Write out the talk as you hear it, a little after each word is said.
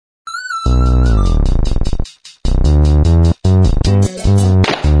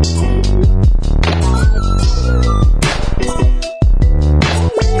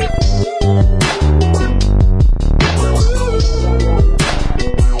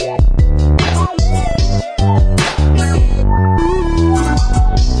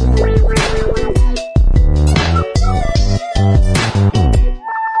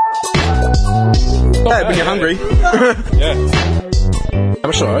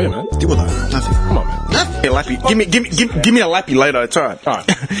you, man? Deal with that. Nothing. Come on, man. Nothing. A lappy. Give me a lappy later. It's alright. All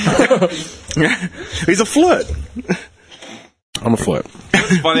right. He's a flirt. I'm a flirt.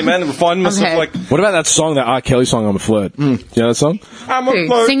 Funny, man. I'm finding myself Okay. like, What about that song, that R. Kelly song, I'm a flirt? Do you know that song? I'm a Who?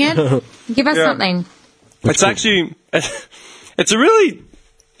 flirt. Sing it. Give us Yeah. something. It's actually, it's a really,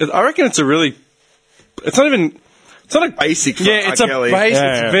 I reckon it's a really, it's not a Basic for yeah, it's R. a Kelly. base. Yeah,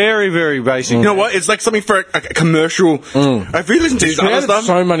 yeah. It's very, very basic. You know what? It's like something for a commercial. If you listen to his He other had stuff,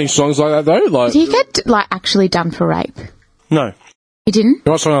 so many songs like that, though. Like, Did he get actually done for rape? No. He didn't. you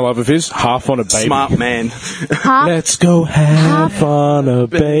know what song I love of his? Half on a Baby. smart man. Huh? Let's go half on a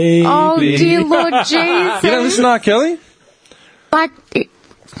baby. Oh dear Lord Jesus! You don't listen to R. Kelly? Like,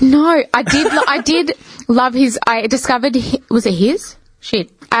 no, I did love his. I discovered. Was it his?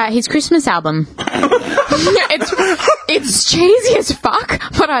 Shit. His Christmas album. it's cheesy as fuck,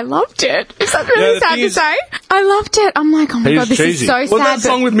 but I loved it. Is that really the sad thing to is- say? I loved it. I'm like, oh my It is god, this cheesy. is so Was sad. that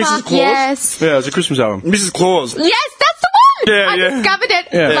song but with Mrs. fuck Claus? Yes. Yeah, it was a Christmas album. Mrs. Claus. Yes, that's the one. Yeah, I yeah. discovered it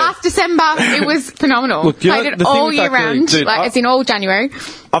Yeah. last December. It was phenomenal. Look, you know, Played it the thing all with year R. Kelly, round, dude, like as in all January.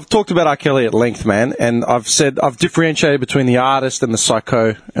 I've talked about R. Kelly at length, man, and I've differentiated between the artist and the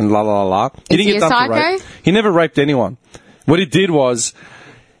psycho and la la la. Is he a done for psycho? rape. He never raped anyone. What he did was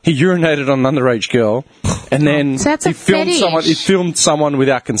he urinated on an underage girl, and then So that's a he filmed fetish. someone. He filmed someone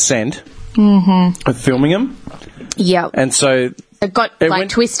without consent. Mm-hmm. Filming him, Yep. and so It got it like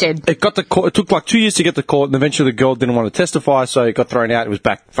went- twisted. it got to court. It took like 2 years to get to court, and eventually the girl didn't want to testify, so it got thrown out. It was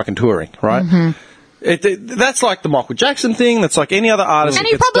back fucking touring, right? That's like the Michael Jackson thing. That's like any other artist. And that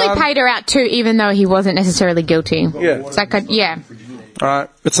he gets probably done. paid her out too, even though he wasn't necessarily guilty. Yeah. It's like, yeah. All right,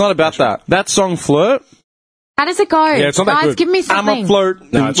 it's not about that. That song, "Flirt." How does it go? Yeah, it's not that Guys, good. give me I'm something. a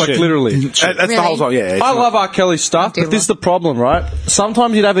flirt. No, it's like shit. literally. That's the Really? whole song. Yeah. it's I not- love R. Kelly stuff, do but this is the problem, right?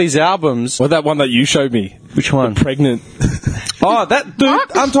 Sometimes you'd have these albums. What, that one that you showed me? Which one? Pregnant. Oh, that dude,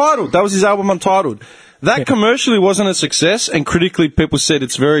 What? Untitled. That was his album, Untitled. That commercially wasn't a success, and critically people said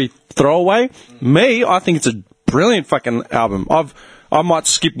it's very throwaway. Me, I think it's a brilliant fucking album. I might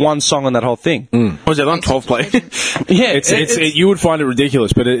skip one song on that whole thing. Was it on 12 play? Yeah, You would find it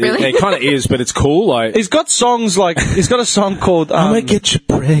ridiculous, but Really? it kind of is, but it's cool. Like, he's got songs like, he's got a song called, I'm gonna get you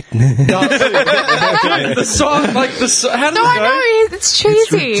pregnant. the song, like, how does No, it go? I know, it's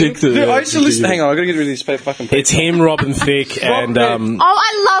cheesy. Dude, I used to listen, hang on, I gotta get rid of these fucking people. It's him, Robin Thicke, and Oh,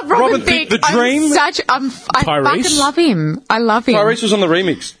 I love Robin, Robin Thicke, Thicke. The Dream. I Tyrese. fucking love him. I love him. Tyrese was on the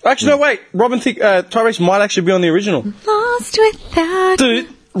remix. Actually, no, wait. Robin Thicke, Tyrese might actually be on the original. Lost without. Dude,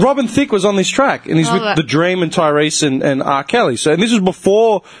 Robin Thicke was on this track, and he's Oh, with that- The Dream and Tyrese and R. Kelly. So, and this was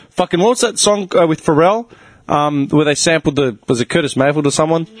before fucking, what was that song with Pharrell? Where they sampled was it Curtis Mayfield or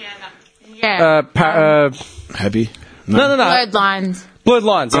someone? Yeah. Happy. No. Blurred lines. Blurred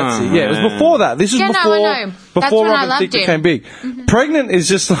Lines, that's it. Yeah, it was before that. This is Yeah, no, before, I know. That's before when I Robin loved Thicke him. became big. Pregnant is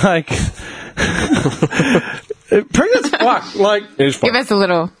just like, Pregnant's fucked. Like, It is Give fun. us a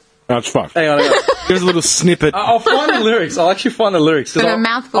little. That's fucked. hang on. Here's a little snippet. I'll find the lyrics. I'll actually find the lyrics. 'cause With a I'll-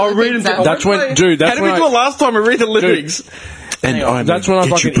 mouthful I'll of read things them. up. That's when, dude. How That's did when we do it last time? We read the lyrics. And I'm that's when I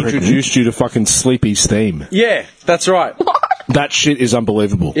gonna get fucking you pregnant. introduced you to fucking Sleepy's theme. Yeah, that's right. That shit is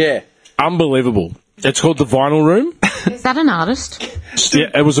unbelievable. Yeah. Unbelievable. It's called The Vinyl Room. Is that an artist? Yeah,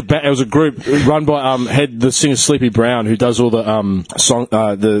 it was a group run by the singer Sleepy Brown, who does all the song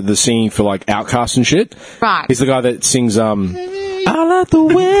the singing for like Outkast and shit. Right. He's the guy that sings I like the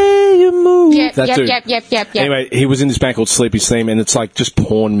way you move. Yep, That dude. yep. Anyway, he was in this band called Sleepy's Theme, and it's like just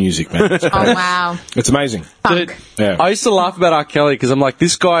porn music, man. Oh, wow. It's amazing. Funk. Yeah. I used to laugh about R. Kelly because I'm like,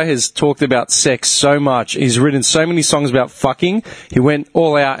 this guy has talked about sex so much. He's written so many songs about fucking. He went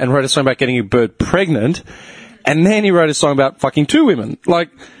all out and wrote a song about getting a bird pregnant. And then he wrote a song about fucking two women. Like,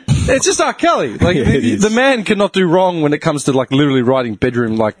 it's just R. Kelly. Like, Yeah, it is. the man cannot do wrong when it comes to, like, literally writing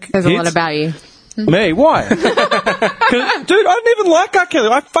bedroom, like, There's a hits. lot about you. Me? Why? 'Cause, dude, I didn't even like R. Kelly.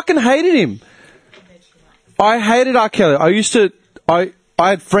 I fucking hated him. I hated R. Kelly. I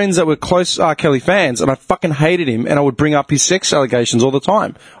had friends that were close R. Kelly fans, and I fucking hated him, and I would bring up his sex allegations all the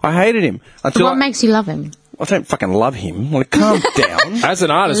time. I hated him. Until What makes you love him? I don't fucking love him. Like, calm down. As an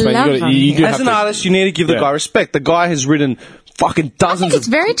artist, man, Love you do As have an to. artist, you need to give the Yeah. guy respect. The guy has written fucking I think dozens it's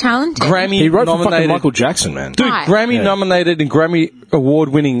of very talented. Grammy He wrote for fucking nominated. Michael Jackson, man. Dude, Right. Grammy Yeah. nominated and Grammy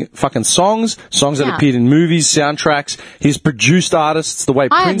award-winning fucking songs that Yeah. appeared in movies, soundtracks. He's produced artists the way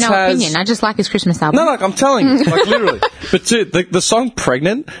I have Prince no has. opinion. I just like his Christmas album. No, like I'm telling you, like literally. But dude, the song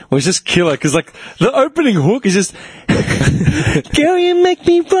 "Pregnant" was just killer because like the opening hook is just, "Girl, you make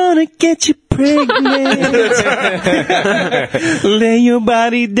me wanna get you pregnant. Lay your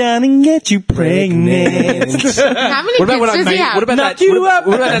body down and get you pregnant. How many What about when I kids does he made? have? What about Knock that? you What, up.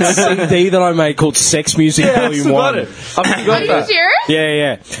 what about that CD that I made called Sex Music I Volume still got 1? it. I forgot Are you that. serious?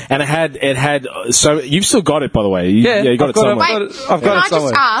 Yeah. And it had. So you've still got it, by the way. You got I've it somewhere. I've got Can it I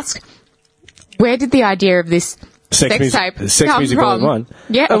somewhere. just ask, where did the idea of this sex tape Sex come Music from? Volume 1.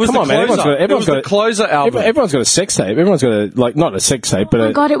 Yeah. It was Come the on, man. closer. Everyone's got the closer album. Everyone's got a sex tape. Everyone's got a not a sex tape, but Oh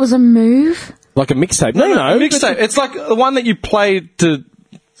my God, it was a move. like a mixtape. No. mixtape. It's like the one that you played to.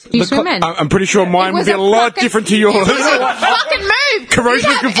 You swim in. I'm pretty sure mine It would was be a lot fucking- different to yours. It was a fucking move.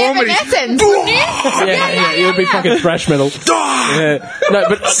 Corrosion You'd of have conformity. Evanescence, wouldn't you? Yeah, it would be fucking thrash metal. Yeah. No,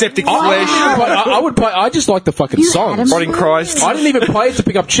 but Septic I flesh. would play. I just like the fucking You had songs. them. Rotting Christ. I didn't even play it to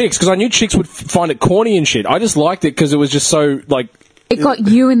pick up chicks because I knew chicks would find it corny and shit. I just liked it because it was just so like. It got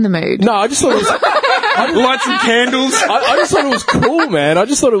you in the mood. No, I just thought it was. Light some candles. I just thought it was cool, man. I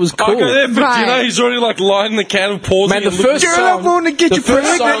just thought it was I cool. go there, but Right. you know, he's already like lighting the candle, pausing. Man, the and looking- first You're song. not wanting to get the you first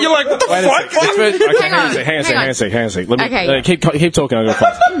pregnant. song- You're like, what the Wait a fuck? second. Okay, Hang on. hang on a second. Let me Okay. keep talking. I'm gonna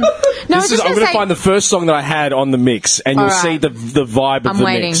find. No, I was This is, just I'm going gonna to find the first song that I had on the mix, and you'll All right. see the vibe of I'm the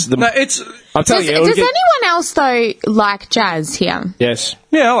waiting. mix. No, it's I'm telling you, Does it'll get- anyone else, though, like jazz here? yes.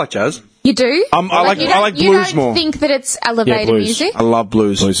 yeah, I like jazz. You do? I like you don't- blues You don't more. think that it's elevator blues. music? I love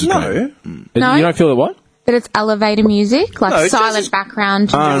blues. Blues is great. No? You don't feel it what? That it's elevator music? Like No, jazz silent is- background?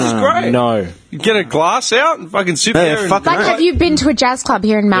 Jazz is great. No. You get a glass out and fucking sit Yeah, there. And, fuck Like, have you been to a jazz club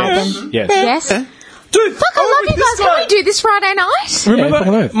here in Melbourne? Yes. Yes? dude, Fuck, I love you guys. Can we do this Friday night? Remember,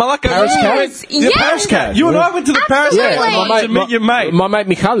 fucking oath. Malaka? Paris Cat? Yes, Yeah, yes. Paris Cat. You and I went to the Paris Cat Absolutely. to meet your mate. My mate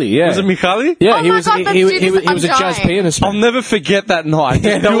Michali, yeah. Was it Michali? Yeah, Oh he my was. God, He let's do this. was a I'm jazz dying. pianist. I'll never forget that night.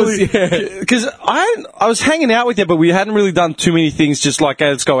 Yeah, that was- yeah. Because I was hanging out with you, but we hadn't really done too many things. Just like, hey,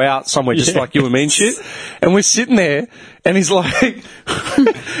 let's go out somewhere, just like you and me and shit. And we're sitting there, and he's like,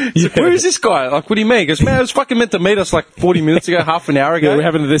 he's like, "Where is this guy? Like, what do you mean?" He goes, "Man, I was fucking meant to meet us like 40 minutes ago, half an hour ago."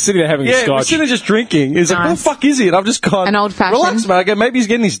 Yeah, they're sitting there having a Yeah, we're scotch. sitting there just drinking. He's like, "Where the Nice. fuck is he?" And I've just gone, An old-fashioned. Relax, man. I go, maybe he's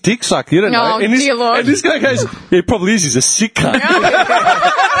getting his dick sucked. You don't know. Oh, And this, dear Lord. And this guy goes, "Yeah, he probably is. He's a sick cunt."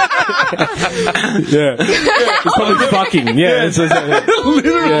 Yeah. It's probably fucking. Yeah.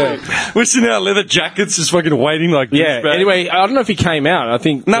 Literally. Yeah. We're sitting in our leather jackets, just fucking waiting like Yeah. douchebags. Anyway, I don't know if he came out. I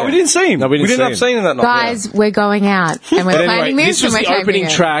think. No, yeah. we didn't see him. No, we didn't end up see seeing him that night. Guys, we're going out. And we're But planning anyway, this, this was and we're the taping opening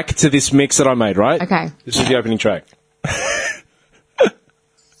it. track to this mix that I made, right? Okay. This is the opening track.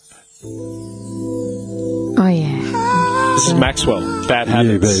 Oh, yeah. This is Maxwell. Bad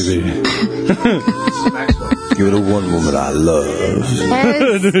Habits. You're the one woman I love.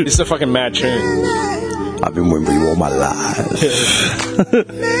 Yes. This is a fucking mad tune. I've been waiting for you all my life.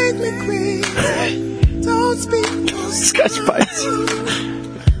 Make me queen. Don't speak. This guy's face.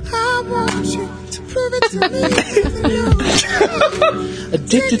 I want you to prove it to me.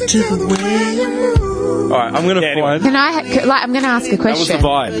 Addicted to the way you move. All right, I'm gonna Yeah, anyway. find. Can I'm going to ask a That was the question.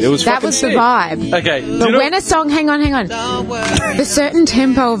 vibe. It was That fucking was the sick. vibe. Okay, do But you know- when a song, hang on, the certain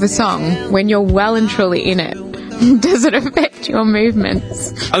tempo of a song, when you're well and truly in it, does it affect your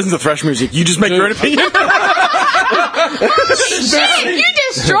movements? I listen to thrash music. You just make your own opinion. Shit, you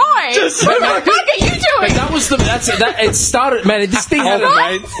destroyed! What the fuck are you But doing? that was it started, man. This thing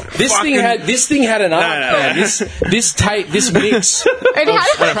had this thing had an arc, man. This tape, this mix. It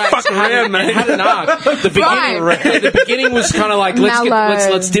had- Fuck around, man. It had an arc. Right. The beginning was kind of like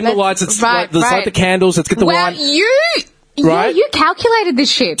let's dim the lights. Let's light the candles. Let's get the Well, wine. Yeah, Right? you calculated this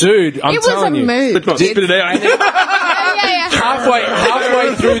shit. Dude, I'm it was telling a you. move. Come on, spit it out. Yeah. halfway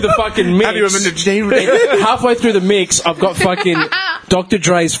through the fucking mix. Have you remembered halfway through the mix, I've got fucking Dr.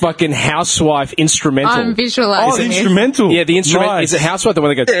 Dre's fucking Housewife instrumental. I'm Oh, visualizing the this. instrumental. Yeah, the instrument Nice. is it Housewife, the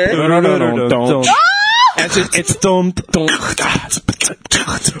one that goes. And it's dum dum.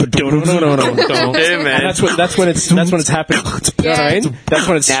 Yeah, man. That's when it's happening. You know what I mean? That's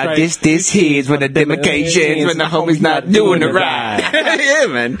when it's Now straight. this here's when the demarcations when the homie's not doing it right. Yeah,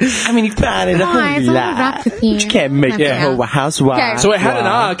 man. I mean, you found it a Hi, it's all right with you. You can't make Yeah. a whole housewife. Okay. So it had an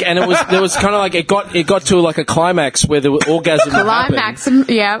arc, and there was kind of like it got to like a climax where the orgasm happened. Climax,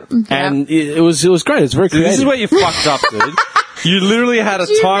 yeah. And it was great. It's very Dude, creative. this is where you fucked up, dude. You literally had a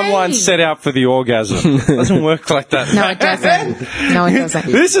do you timeline mean? set out for the orgasm. It doesn't work like that. No, it doesn't. No, it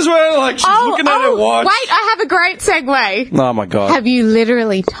doesn't. This is where, like, she's looking at her watch. Wait, I have a great segue. Oh, my God. Have you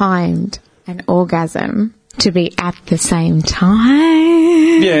literally timed an orgasm to be at the same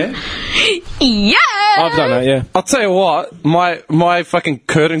time? Yeah. Yeah! I've done that. Yeah. I'll tell you what, my fucking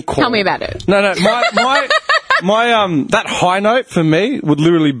curtain call. Tell me about it. No, my that high note for me would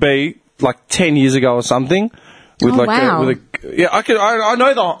literally be like 10 years ago or something. With Oh, like wow. I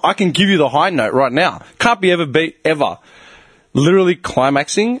know I can give you the high note right now. Can't be ever beat ever. literally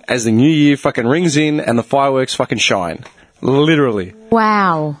climaxing as the new year fucking rings in and the fireworks fucking shine. Literally.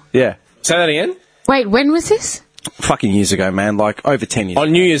 Wow. Yeah. Say that again. Wait, when was this? Fucking years ago, man. Like, over 10 years.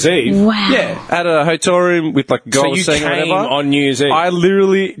 On New Year's Eve. Wow. Yeah, at a hotel room with like a girl So was you saying or came whatever. on New Year's Eve. I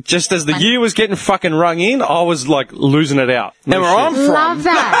literally, just as the year was getting fucking rung in, I was like losing it out. No And where I'm shit. from. Love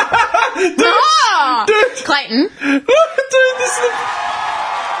that. Oh! Clayton. Dude, this is...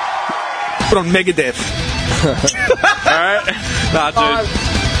 Put on Megadeth. Alright? Nah, dude.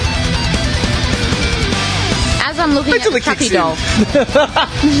 As I'm looking at till the it kicks puppy doll.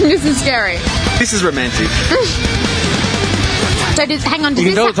 This is scary. This is romantic. So hang on, does You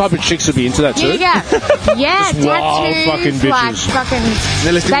can this tell the type of chicks would be into that Here too. you go. Yeah, Just wild tattoos, fucking like bitches. fucking.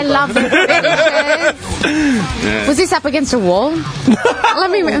 They love the fetishes. Was this up against a wall? Let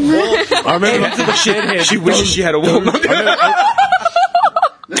me. I remember the shed head. She wishes she had a woman.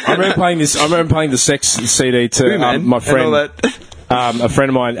 I remember playing this. I remember playing the Sex CD to my And friend. all that. A friend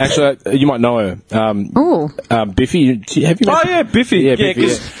of mine. Actually, you might know her. Ooh. Biffy. Have you? Oh yeah, Biffy. Yeah, Yeah, Biffy,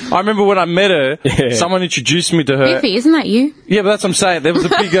 because I remember when I met her, Yeah. someone introduced me to her. Biffy, isn't that you? Yeah, but that's what I'm saying. There was a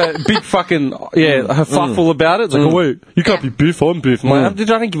big fucking, kerfuffle about it. It's like, oh, wait, you can't be Biff, I'm Biff. I'm like, I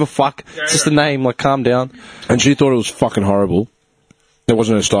don't give a fuck. It's just a name, like, calm down. And she thought it was fucking horrible. It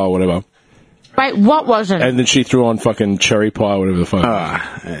wasn't her style, whatever. Wait, what wasn't? And then she threw on fucking cherry pie, whatever the fuck.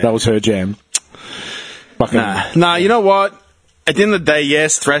 That was her jam. Fucking. Nah, you know what? At the end of the day,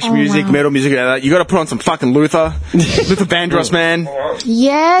 yes, thrash music, wow. metal music, you gotta put on some fucking Luther. Luther Vandross, man.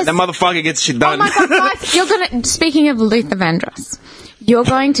 Yes. That motherfucker gets shit Oh done. my god, guys, you're gonna. Speaking of Luther Vandross, you're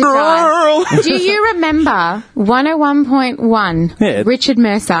going to die. Do you remember 101.1? Yeah. Richard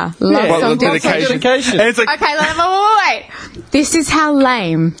Mercer. Love Yeah, song dedication. And it's like, Okay, wait. This is how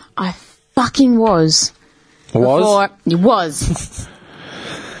lame I fucking was. Was? It was.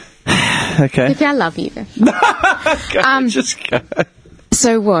 Okay. If I love you. Just go.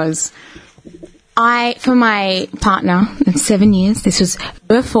 So was. For my partner, in 7 years, this was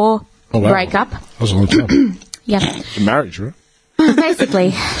before Oh, wow. breakup. That was a long time. Yeah. Marriage, right?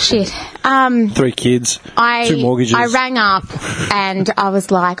 Basically, shit. 3 kids, 2 mortgages. I rang up and I was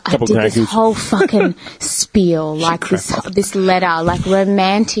like, I Couple did this grandkids. whole fucking spiel, like this letter, like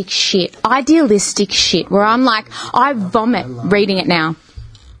romantic shit, idealistic shit, where I'm like, I vomit reading it now.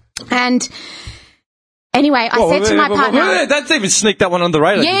 And anyway, I said to my partner, That's even sneaked that one on the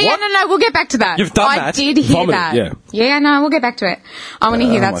radar. yeah, What? no, we'll get back to that. You've done I that? did hear Vomited, that. yeah. No, we'll get back to it. I want to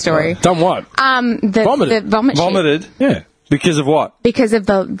hear that my story. Done what? The Vomited. the vomit shit. Vomited? Yeah. Because of what? Because of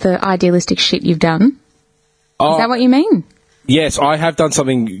the idealistic shit you've done. Oh, Is that what you mean? yes, I have done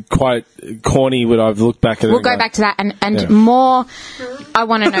something quite corny when I've looked back at it. We'll go back to that and more. I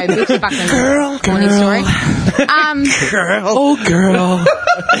want to know this fucking corny story. Oh, girl.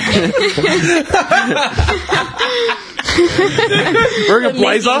 wearing a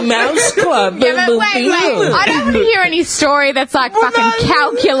blazer. Mouse Club. Yeah, but wait. I don't want to hear any story that's like fucking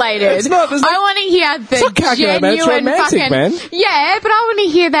calculated. It's not, there's I want to hear the calculated, man. It's genuine romantic, fucking. man. Yeah, but I want to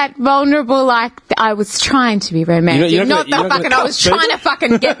hear that vulnerable, like I was trying to be romantic, You're not not gonna- the you're not fucking. gonna I was cut trying to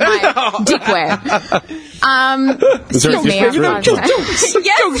fucking get my dick wet. Is there a Excuse me, difference?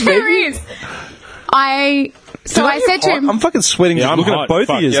 yes, there is. I said to him. I'm fucking sweating Yeah, just I'm looking hot. at both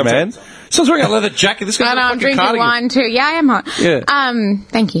Fuck, of you, yeah, man. Someone's wearing a leather jacket. This guy's I got know, a I'm fucking drinking cardigan. wine too. Yeah, I am hot. Yeah.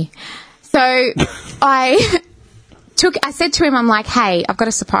 Thank you. So I said to him, I'm like, hey, I've got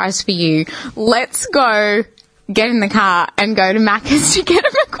a surprise for you. Let's go get in the car and go to Macca's to get a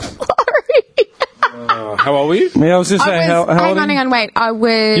McFlurry. How old were you? Yeah, I was just saying, how old hang are you? on, wait. I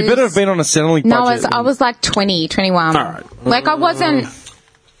was... You better have been on a Centrelink No, budget. I was like 20, 21. All right. Like, I wasn't...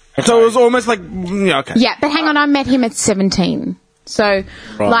 So it was almost like, yeah, okay. Yeah, but hang on, I met him at 17. So,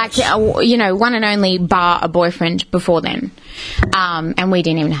 like, one and only bar a boyfriend before then. And we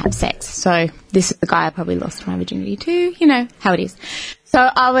didn't even have sex. So, this is the guy I probably lost my virginity to. You know how it is. So,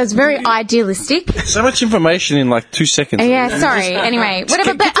 I was very idealistic. So much information in like 2 seconds. Yeah, sorry. Anyway,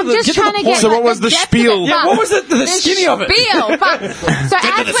 whatever. But I'm just trying to get. So what was the depth of it. spiel? Yeah, what was the skinny of it? Spiel. Fuck. So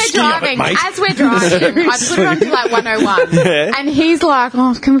as we're driving, I put it onto like 101, Yeah. and he's like,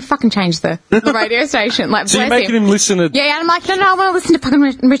 "Oh, can we fucking change the radio station?" Like, So you're bless making him listen to... Yeah, and I'm like, no, I want to listen to fucking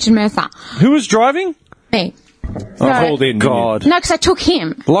Richard Mercer. Who was driving? Me. Called in. God. No, because I took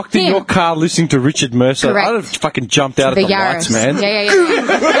him. Locked in Him. your car listening to Richard Mercer. Correct. I'd have fucking jumped out The of the Yaris. lights, man. Yeah. No,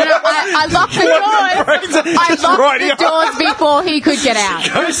 I locked the doors. I locked the doors before he could get out.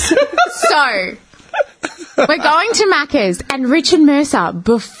 So, we're going to Macca's, and Richard Mercer,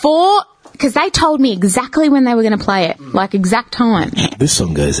 because they told me exactly when they were going to play it, like exact time. This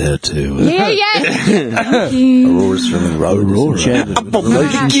song goes out to Yeah. Thank you. Aurora's from Aurora.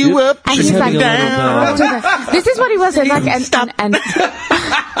 Pick you up. And he's like, this is what he was like,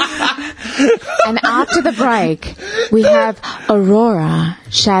 and after the break, we have Aurora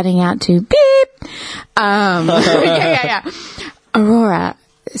shouting out to beep. Aurora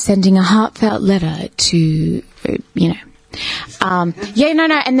sending a heartfelt letter to, and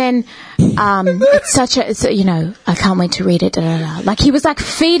then, it's such a, I can't wait to read it, da, da, da. Like, he was, like,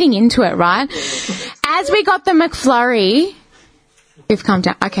 feeding into it, right? As we got the McFlurry, we've come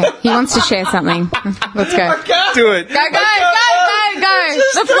down. Okay, he wants to share something. Let's go. Do it. Go.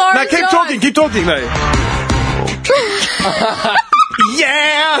 The floor No, is keep talking, mate.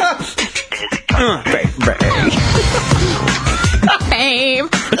 Yeah! Babe.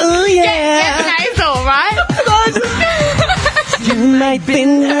 Oh, yeah. Get nasal, right? You might be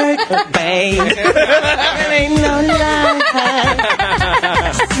hurt, but babe. There ain't no lie.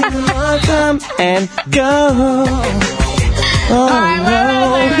 Come and go. Alright,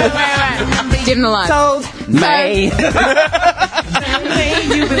 wait. Give him the line. Told me.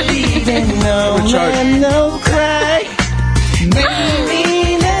 You believe in no man, no cry.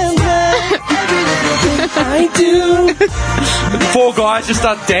 Maybe no cry. I do. Four guys just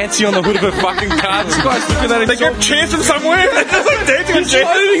start dancing on the hood of a fucking car. This guy's looking at him. They get chasing somewhere. They're just like dancing and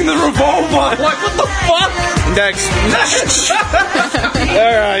shooting the revolver. Like, what the fuck? Next.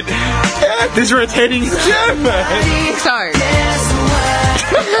 Alright. This is where it's heading. Yeah, man. So.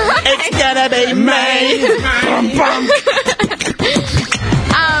 It's gonna be me.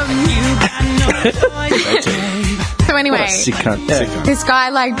 So anyway, this guy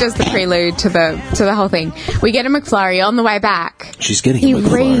like does the prelude to the whole thing. We get a McFlurry on the way back. She's getting He a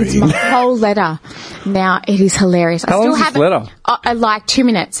McFlurry. reads my whole letter. Now it is hilarious. How I long still is this have letter? it. Like 2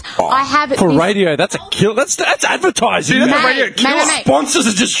 minutes. I have it For this- radio, that's a kill. That's advertising. That's Mate, radio kill. mate. Sponsors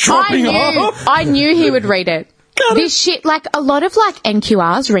are just dropping off. I knew he would read it. This shit, like a lot of like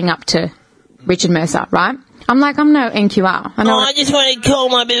NQRs ring up to Richard Mercer, right? I'm like, I'm no NQR. I know. I just want to call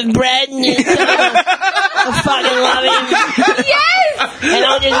my bit of bread and just, I fucking love him. Yes! And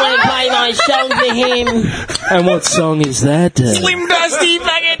I just want to play my song for him. And what song is that? Slim Dusty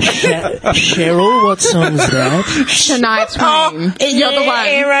fucking. Cheryl, what song is that? Tonight's Rain. You're the one.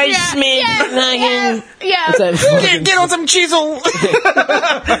 Aerosmith. Yeah. Get on some chisel.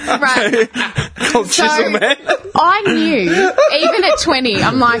 Right. Chisel Man. I knew, even at 20,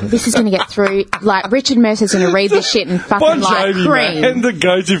 I'm like, this is going to get through. Like, Richard Mercer's going to read this shit and fucking Bon like Jovi, cream. man. The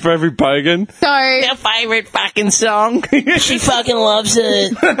go-to for every bogan. So, Her favourite fucking song. She fucking loves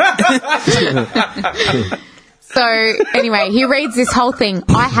it. So, anyway, he reads this whole thing.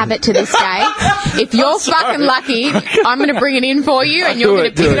 I have it to this day. If you're fucking lucky, I'm going to bring it in for you and you're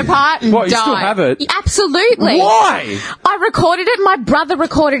going to pick it apart and What, die. you still have it? Absolutely. Why? I recorded it. My brother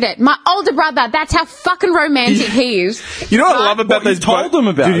recorded it. My older brother. That's how fucking romantic he is. You know what I love about those told them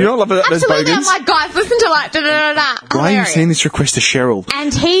about Dude, you know what I love about those Absolutely. I'm bogans? like, guys, listen to like, da-da-da-da. Why are you Hilarious. sending this request to Cheryl?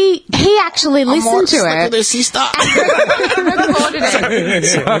 And he actually listened to it. The sister. Recorded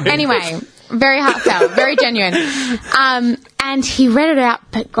it. Anyway, very heartfelt, very genuine. And he read it out,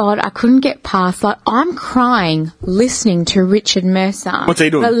 but God, I couldn't get past. Like, I'm crying listening to Richard Mercer. What's he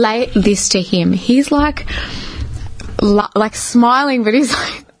doing? Relate this to him. He's like smiling, but he's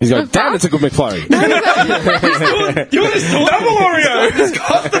like. He's going, damn, it's a good McFlurry. You want this double Oreo? He's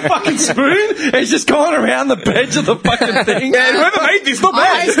got the fucking spoon and he's just going around the edge of the fucking thing. Man, whoever made this, not Oh,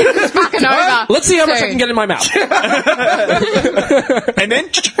 bad. it's fucking over. Let's see how much So- I can get in my mouth. And then...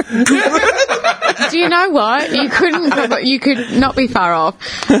 Do you know what? You could not be far off.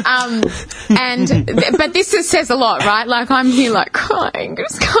 But this says a lot, right? Like, I'm here like crying,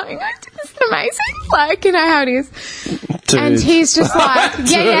 just going, this is amazing. Like, you know how it is. And he's just like,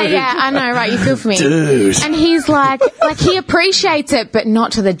 yeah, I know, right, you feel for me. Dude. And he's like he appreciates it, but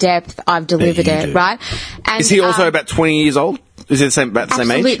not to the depth I've delivered it, right? And, Is he also about 20 years old? Is he about the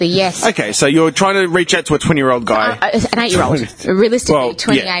same age? Absolutely, yes. Okay, so you're trying to reach out to a 20-year-old guy. An 8-year-old, realistically, Well,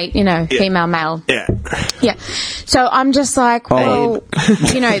 28, yeah. female, male. Yeah. Yeah. So I'm just like, well,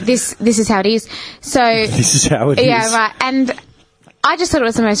 this is how it is. So This is how it is. yeah, right. And I just thought it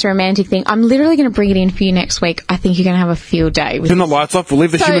was the most romantic thing. I'm literally going to bring it in for you next week. I think you're going to have a field day with Turn the lights off. We'll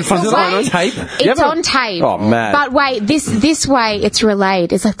leave the human fun. the on way- tape. It's on tape. Oh, man. But wait, this way it's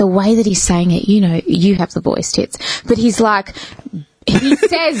relayed. It's like the way that he's saying it. You have the voice tits, but he's like, he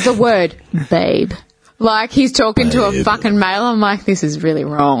says the word babe. Like, he's talking to a fucking male. I'm like, this is really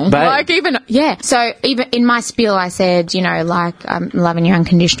wrong. Babe. Like, so even in my spiel, I said, you know, like, I'm loving your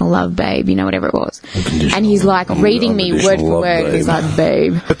unconditional love, babe, you know, whatever it was. And he's like, reading me word for word. He's like,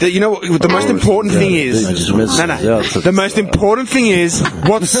 babe. But the most important thing is, the most important thing is,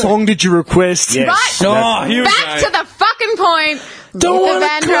 what song did you request? Yes. Right. Oh, here we Back go. to the fucking point. Don't Luther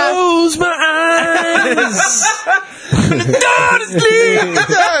want to Vandross. close my eyes.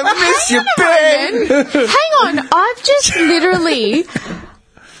 Miss you, babe. Hang on, I've just literally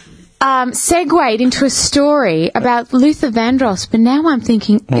segued into a story about Luther Vandross, but now I'm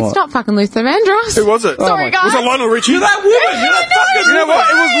thinking it's not fucking Luther Vandross. Who was it? Sorry, guys. Was it Lionel Richie? You're that woman. You're that fucking You know what?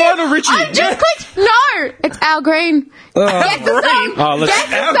 It was Lionel Richie. I just clicked. No, it's Al Green. Guess the song. Oh, let's- Guess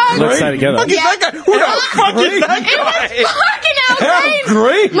the song. Let's say it together. Fuck is that guy? Who the fuck is that It guy? was fucking Al Green.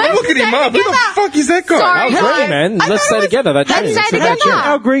 Green. Let's Look at him say up. Who the together. fuck is that guy? Sorry, Al guys. Green, man. I Let's thought say it was- together. That Let's tune. say It's about together.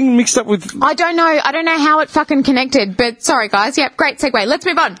 Al Green mixed up with. I don't know how it fucking connected, but sorry guys. Yep, great segue. Let's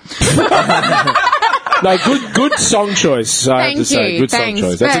move on. No, good song choice. I have Thank to say, you. good Thanks. song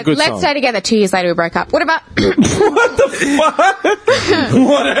choice. That's a But good let's song. stay together. 2 years later, we broke up. What about? What the fuck?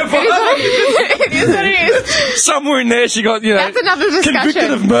 Whatever. It is what it is. Somewhere in there, she got, you know, That's another discussion.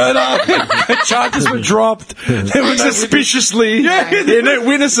 convicted of murder. Charges were dropped. There was Suspiciously. Yeah, no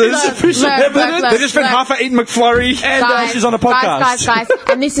witnesses. Look, They just spent half an eating McFlurry. and she's on a podcast. Guys.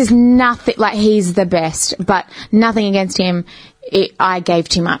 And this is nothing, like, he's the best, but nothing against him. I gave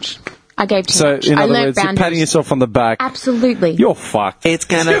too much. I gave too So, much. in I other learnt words, you're boundaries. patting yourself on the back. Absolutely. You're fucked. It's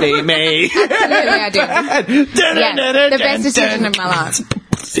gonna be me. Absolutely, I do. Yeah, the best decision of my life.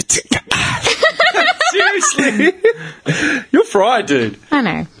 Seriously? You're fried, dude. I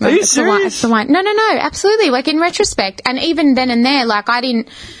know. Are you It's the wine- serious? it's the wine. No, absolutely. Like, in retrospect, and even then and there, like, I didn't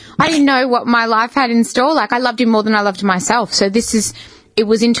know what my life had in store. Like, I loved him more than I loved myself. So it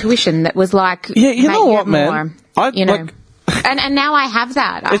was intuition that was like, Yeah, you know make what, it man? more, you know. And now I have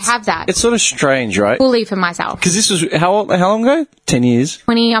that. I have that It's sort of strange, right? fully for myself. Because this was, how long ago? 10 years.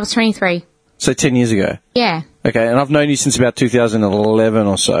 I was 23. So 10 years ago. Yeah. Okay, and I've known you since about 2011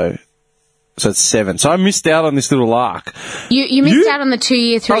 or so. So it's 7. So I missed out on this little arc. You missed out on the 2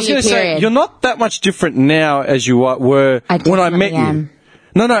 year, I 3 was year going to say, period. you're not that much different now as you were I when I met definitely you. am.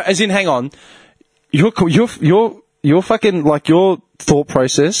 No, as in, hang on. You're fucking, like, your thought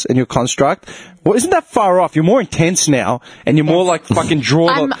process and your construct, well, isn't that far off? You're more intense now, and you're more, like, fucking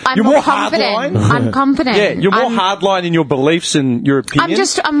drawn. I'm you're more more confident. hardline. I'm confident. Yeah, you're more I'm- hardline in your beliefs and your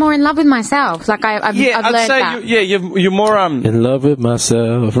opinions. I'm more in love with myself. Like, I've I'd learned say that. you're more In love with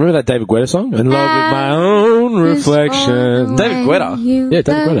myself. Remember that David Guetta song? In love with my own reflection. David Guetta? Yeah,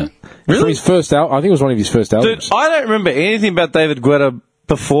 David Guetta. From his first album. I think it was one of his first Dude, albums. I don't remember anything about David Guetta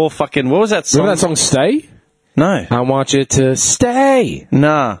before fucking, what was that song? Remember that song Stay? No. I want you to stay.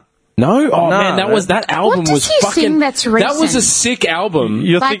 Nah. No? Oh, No, man, that album What does was he fucking... sing that's That was a recent? sick album.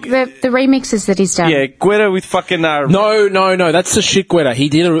 You're Like, thinking, the remixes that he's done. yeah, Guetta with fucking, No, that's the shit Guetta. He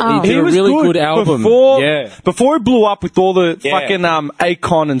did a he was really good album. Before he blew up with all the Yeah. fucking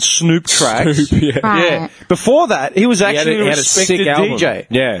Akon and Snoop tracks. Snoop, yeah. Right. Yeah. Before that, he was He had actually a a respected sick album. DJ.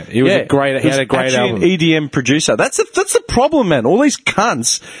 Yeah, he was a great. He had a great actually album. an EDM producer. That's the problem, man. All these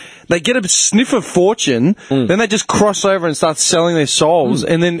cunts, they get a sniff of fortune, then they just cross over and start selling their souls,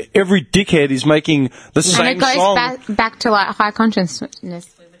 and then every dickhead is making the And same it goes song. back to, like, high consciousness we were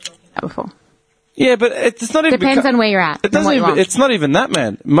talking about before. Yeah, but it's not even. Depends on where you're at It and doesn't what you even. want. It's not even that,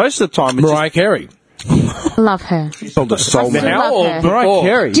 man. Most of the time, it's Mariah Carey. Love her. Sold a soul, man. man. Love Or her. Mariah before.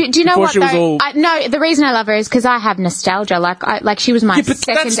 Carey. Do you know Before what she was though? all- No, the reason I love her is because I have nostalgia. Like she was my Yeah, but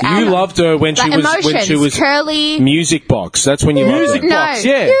second that's- you album. You loved her when Like, she was curly. Music Box. That's when you Music loved her. No, Box,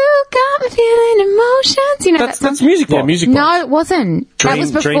 yeah. you got me feeling emotions. You know That's that song? Music Box. Yeah, Music Box. No, it wasn't. that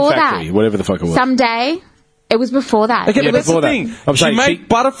was Dream before Factory, that. whatever the fuck it was. Someday, it was before that. Okay, It but was that's the before that. thing. I'm She saying made she-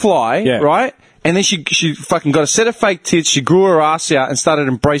 Butterfly, Yeah. right? And then she fucking got a set of fake tits, she grew her ass out and started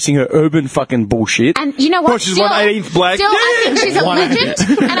embracing her urban fucking bullshit. And you know what? Oh, she's 1/18 black. Still, I think she's a legend,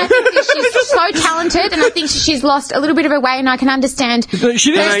 and I think that she's so talented, and I think she's lost a little bit of her way, and I can understand. She didn't.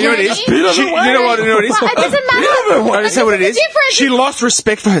 You know what it is? You know what it is? Well, it doesn't matter. What is that? What it is? This is the difference. She lost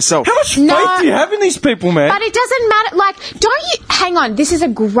respect for herself. How much No. faith do you have in these people, man? But it doesn't matter. Like, don't you? Hang on. This is a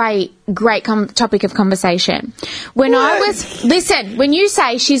great topic of conversation. When when you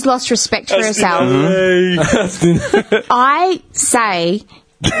say she's lost respect for herself, I say,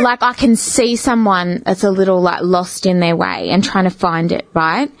 like, I can see someone that's a little, like, lost in their way and trying to find it,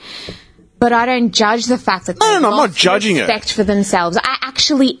 right? But I don't judge the fact that No, they I'm not lost judging it. respect for themselves. I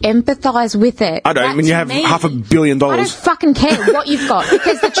actually empathise with it. I don't. That When you to have me, $500 million. I don't fucking care what you've got,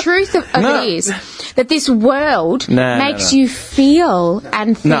 because the truth of No. it is that this world No, makes no. you feel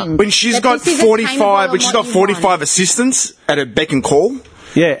and think. When she's that got this is attainable 45, when and she's what got you 45 want. assistants at her beck and call.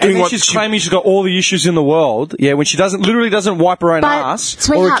 Yeah, and Doing then what she's she- claiming she's got all the issues in the world. Yeah, when she literally doesn't wipe her own But, ass or her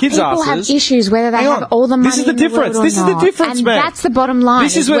sweetheart, kids' people asses. have issues whether they Hang have on. all the money This is the in the difference. world or This is the not. difference, and man. that's the bottom line.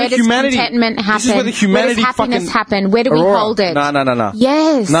 This is where the does humanity- contentment happen? this is where the humanity where does happiness fucking- happen? Where do we Aurora, hold it? No.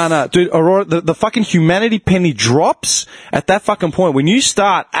 Yes. No, dude, Aurora, the fucking humanity penny drops at that fucking point. When you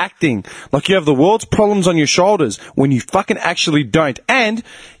start acting like you have the world's problems on your shoulders, when you fucking actually don't. And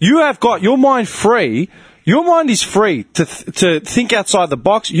you have got your mind free. Your mind is free to think outside the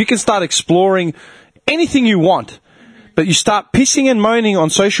box. You can start exploring anything you want. But you start pissing and moaning on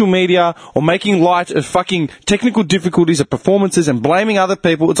social media or making light of fucking technical difficulties of performances and blaming other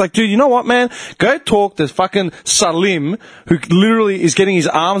people. It's like, dude, you know what, man? Go talk to fucking Salim, who literally is getting his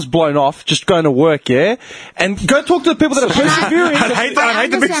arms blown off just going to work, yeah? And go talk to the people that are persevering. I hate to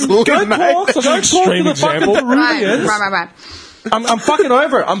be understand. Slim, Go mate. talk to the Extreme fucking example. Peruvians. Right. I'm fucking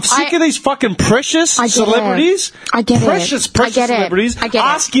over it. I'm sick of these fucking precious I get celebrities. I get it. Precious I get it. celebrities I get it.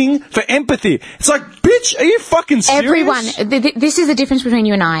 asking for empathy. It's like, bitch, are you fucking serious? Everyone, this is the difference between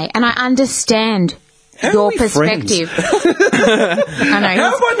you and I understand How are your we friends? perspective. I know.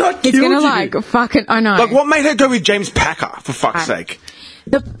 How have I not He's killed gonna you? like fucking. I know. Like, what made her go with James Packer, for fuck's Right. sake?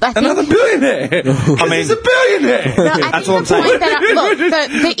 I think, Another billionaire. I mean, He's a billionaire. No, I That's think what I'm the saying. point that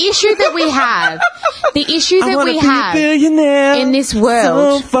the issue that we have, billionaire in this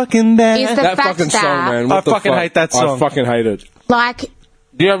world so fucking bad. is the That fact fucking that, song, man. I What the fucking fuck? hate that song. I fucking hate it. like,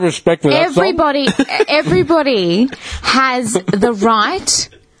 Do you have respect for that song? everybody has the right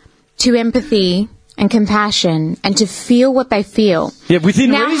to empathy and compassion and to feel what they feel. Yeah,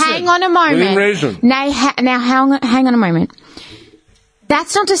 within Now, reason. hang on a moment. Within reason. Now, hang on a moment.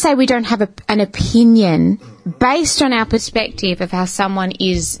 That's not to say we don't have an opinion based on our perspective of how someone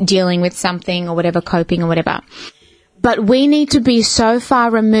is dealing with something or whatever, coping or whatever. But we need to be so far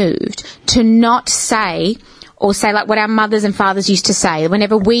removed to not say, or say like what our mothers and fathers used to say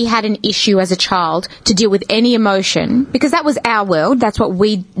whenever we had an issue as a child to deal with any emotion, because that was our world, that's what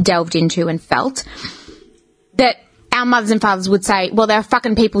we delved into and felt, that our mothers and fathers would say, well, there are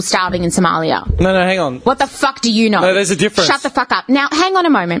fucking people starving in Somalia. No, hang on. What the fuck do you know? No, there's a difference. Shut the fuck up. Now, hang on a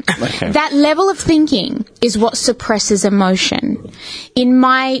moment. Okay. That level of thinking is what suppresses emotion. In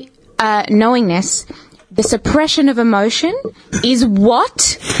my knowingness, the suppression of emotion is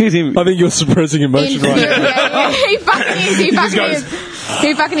what... I think you're suppressing emotion right now. Yeah, he fucking is. He fucking is.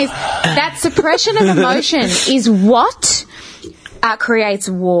 He fucking is. That suppression of emotion is what creates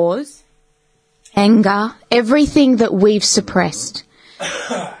wars, anger, everything that we've suppressed.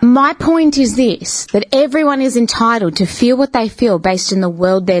 My point is this, that everyone is entitled to feel what they feel based on the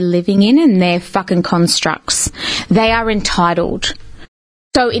world they're living in and their fucking constructs. They are entitled.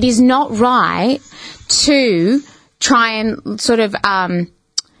 So it is not right to try and sort of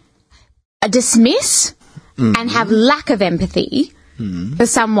dismiss and have lack of empathy for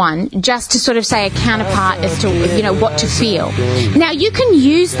someone just to sort of say a counterpart as to, you know, what to feel. Now, you can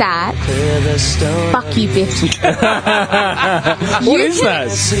use that. Fuck you, Biff. What is that?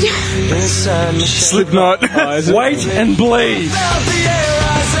 Slipknot. Wait and bleed.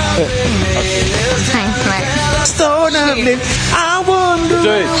 Thanks, mate. I wonder.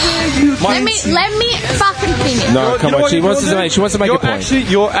 Dude, Let me fucking finish. No, come on. She wants to make a you're point.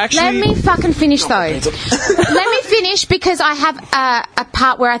 You're actually. Let me fucking finish, though. Let me finish, because I have a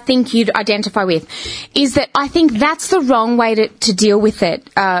part where I think you'd identify with. Is that I think that's the wrong way to deal with it.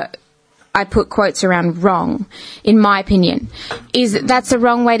 I put quotes around wrong, in my opinion. Is that that's the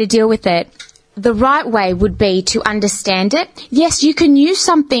wrong way to deal with it. The right way would be to understand it. Yes, you can use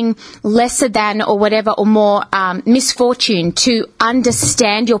something lesser than or whatever, or more misfortune to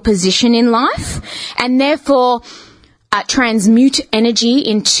understand your position in life, and therefore transmute energy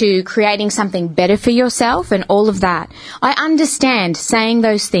into creating something better for yourself and all of that. I understand saying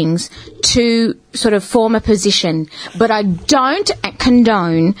those things to sort of form a position, but I don't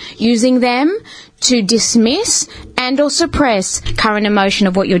condone using them to dismiss and or suppress current emotion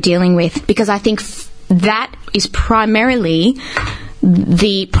of what you're dealing with, because I think that is primarily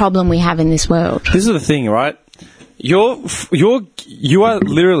the problem we have in this world. This is the thing, right? You are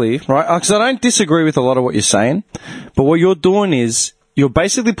literally, right? Because I don't disagree with a lot of what you're saying, but what you're doing is you're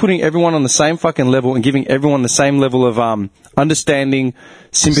basically putting everyone on the same fucking level and giving everyone the same level of understanding,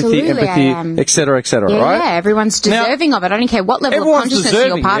 sympathy, Absolutely, I am. empathy, etc., Yeah, right? everyone's deserving of it. I don't care what level of Everyone's consciousness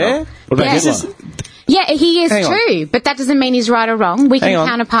deserving, you're part yeah? of. What about Yeah. Hitler? Yeah, he is Hang on. too, but that doesn't mean he's right or wrong. We Hang can on.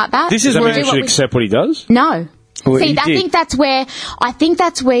 counterpart that. This is Does that where mean you should accept what he does? No. Well, See, he I did. think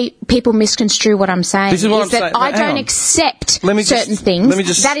that's where people misconstrue what I'm saying. This is what I'm that saying. I Hang don't on. accept Let certain me things.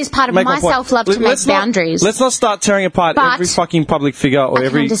 just That is part of make my point. self-love to make Let's not- boundaries. Let's not start tearing apart But every fucking public figure or I can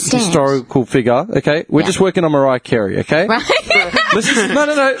every understand. historical figure, okay? We're Yeah. just working on Mariah Carey, okay? Right?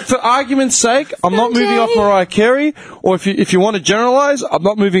 No. For argument's sake, I'm not moving off Mariah Carey, or if you want to generalise, I'm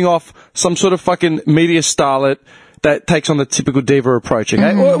not moving off some sort of fucking media starlet that takes on the typical diva approach,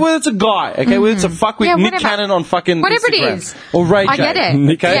 okay? Or whether it's a guy, okay? Whether it's a fuck with Yeah, Nick whatever. Cannon on fucking Whatever it Instagram. is. Or Ray J. I get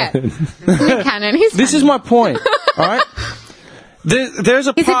it. Okay? Yeah. Nick Cannon, he's This is my point, alright? There's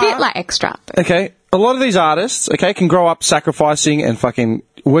a He's a part... bit like extra. Okay, a lot of these artists, okay, can grow up sacrificing and fucking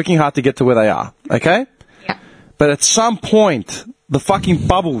working hard to get to where they are, okay? Yeah. But at some point, the fucking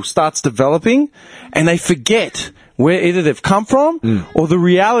bubble starts developing and they forget where either they've come from or the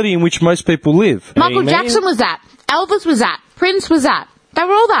reality in which most people live. Michael Amen. Jackson was that. Elvis was that. Prince was that. They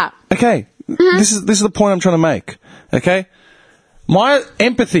were all that. Okay, this is the point I'm trying to make, okay? My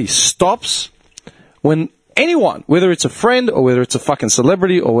empathy stops when anyone, whether it's a friend or whether it's a fucking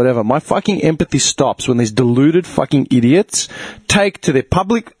celebrity or whatever, my fucking empathy stops when these deluded fucking idiots take to their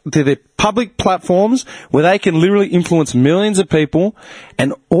public platforms where they can literally influence millions of people,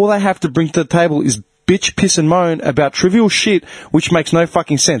 and all they have to bring to the table is bitch, piss and moan about trivial shit which makes no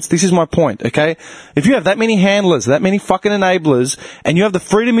fucking sense. This is my point, okay? If you have that many handlers, that many fucking enablers, and you have the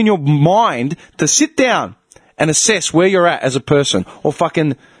freedom in your mind to sit down and assess where you're at as a person, or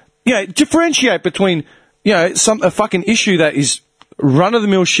fucking, differentiate between, a fucking issue that is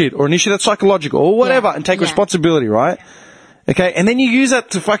run-of-the-mill shit, or an issue that's psychological, or whatever, Yeah. and take Yeah. responsibility, right? Okay, and then you use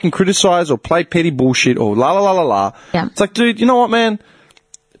that to fucking criticize or play petty bullshit or la la la la la. Yeah. It's like, dude, you know what, man?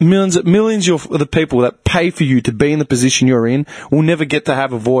 Millions of the people that pay for you to be in the position you're in will never get to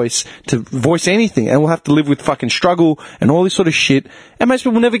have a voice, to voice anything, and will have to live with fucking struggle and all this sort of shit, and most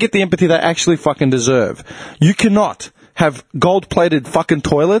people will never get the empathy they actually fucking deserve. You cannot have gold-plated fucking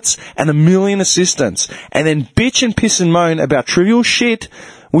toilets and 1 million assistants, and then bitch and piss and moan about trivial shit,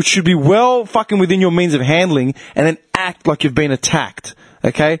 which should be well fucking within your means of handling, and then act like you've been attacked,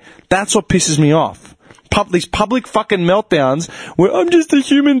 okay? That's what pisses me off. These public fucking meltdowns where I'm just a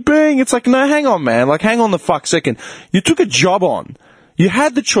human being. It's like, no, hang on, man. Like, hang on the fuck second. You took a job on. You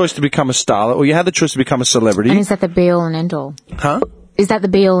had the choice to become a starlet, or you had the choice to become a celebrity. And is that the be-all and end-all? Huh? Is that the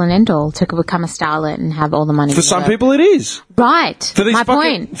be-all and end-all to become a starlet and have all the money? For some people, it is. Right. For these My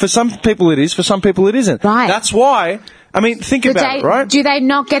fucking- point. For some people, it is. For some people, it isn't. Right. That's why. I mean, think about it, right? Do they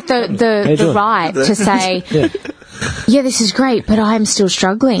not get the right to say, yeah, this is great, but I'm still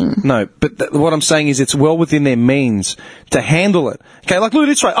struggling? No, but what I'm saying is it's well within their means to handle it. Okay, like, look at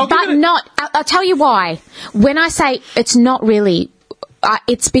it this way. I'll tell you why. When I say it's not really,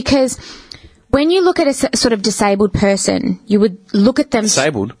 it's because when you look at a sort of disabled person, you would look at them...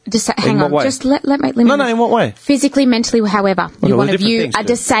 Disabled? Hang In on, what way? just let me... No, in what way? Physically, mentally, however you well, want to different view things, a too.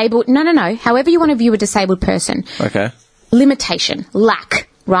 disabled... No. However you want to view a disabled person. Okay. Limitation, lack,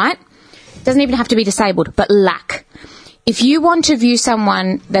 right? Doesn't even have to be disabled, but lack. If you want to view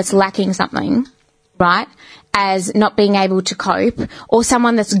someone that's lacking something, right, as not being able to cope, or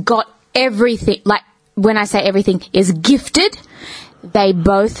someone that's got everything, like when I say everything, is gifted, they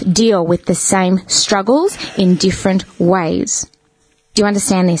both deal with the same struggles in different ways. Do you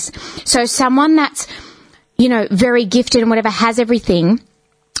understand this? So someone that's, very gifted and whatever, has everything,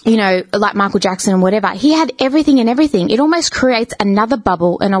 like Michael Jackson and whatever, he had everything and everything. It almost creates another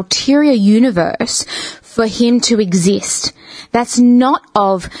bubble, an ulterior universe for him to exist. That's not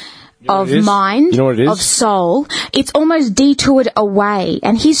of mind, You know what it is? of soul. It's almost detoured away,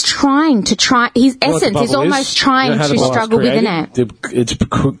 and he's trying to his You know what the essence is bubble almost You trying know how the to bubble's struggle within it. created?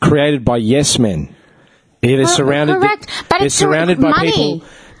 It's created by yes men. It is surrounded. correct, but they're it's surrounded by money. people.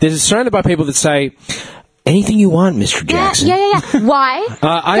 They're surrounded by people that say anything you want, Mr. Jackson. Yeah. Why?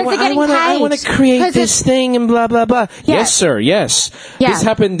 I want to create 'Cause this thing and blah blah blah. Yeah. Yes, sir. Yes. Yeah. This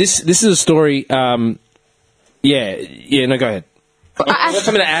happened. This is a story. No, go ahead. I've got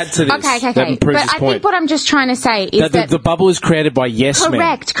something to add to this. Okay. That But proves I this think point. what I'm just trying to say is that the bubble is created by yes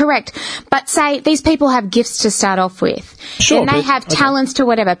men. Correct. But say these people have gifts to start off with. Sure, then they but- have talents to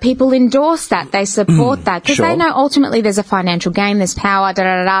whatever. People endorse that. They support that. Because sure. they know ultimately there's a financial gain, there's power,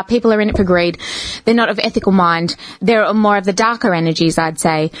 da-da-da-da. People are in it for greed. They're not of ethical mind. They're more of the darker energies, I'd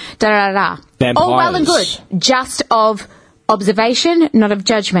say. Da-da-da-da. Vampires. All well and good. Just of observation, not of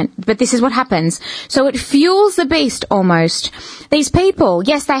judgment. But this is what happens. So it fuels the beast almost. These people,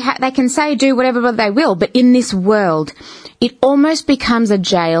 yes, they can say do whatever they will, but in this world, it almost becomes a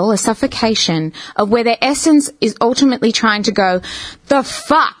jail, a suffocation of where their essence is ultimately trying to go, the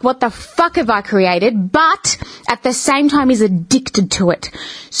fuck, what the fuck have I created? But at the same time is addicted to it.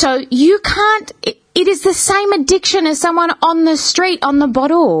 So you can't, it is the same addiction as someone on the street on the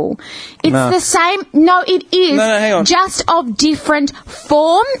bottle. It's the same. No, it is. No, hang on. Just of different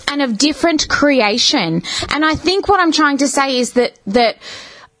form and of different creation. And I think what I'm trying to say is that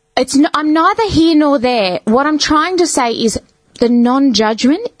I'm neither here nor there. What I'm trying to say is the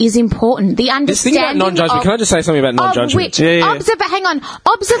non-judgment is important. The understanding This thing about non-judgment. Can I just say something about non-judgment? Hang on.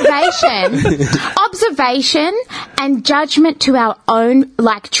 Observation and judgment to our own,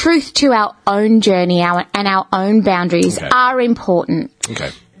 like truth to our own journey and our own boundaries are important.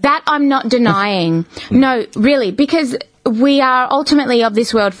 Okay. That I'm not denying. No, really, because we are ultimately of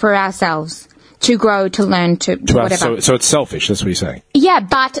this world for ourselves. To grow, to learn, to whatever. So it's selfish, that's what you're saying. Yeah,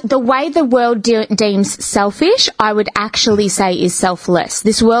 but the way the world deems selfish, I would actually say is selfless.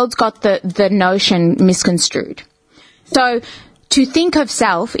 This world's got the notion misconstrued. So to think of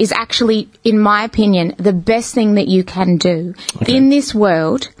self is actually, in my opinion, the best thing that you can do in this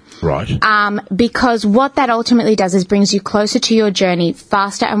world. Right. Because what that ultimately does is brings you closer to your journey,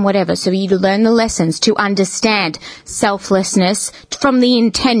 faster and whatever, so you to learn the lessons, to understand selflessness from the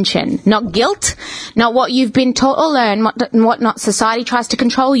intention, not guilt, not what you've been taught or learned, what not society tries to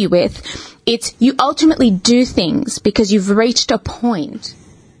control you with. It's you ultimately do things because you've reached a point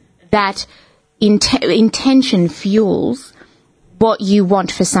that intention fuels what you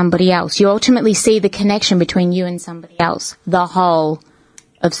want for somebody else. You ultimately see the connection between you and somebody else, the whole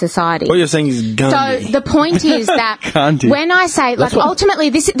of society. What you're saying is Gandhi. So the point is that when I say, like, ultimately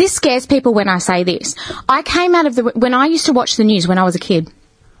this scares people when I say this. I came out of when I used to watch the news when I was a kid,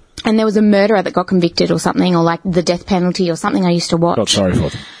 and there was a murderer that got convicted or something, or like the death penalty or something I used to watch. Felt sorry for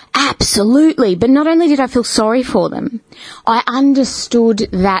them. Absolutely. But not only did I feel sorry for them, I understood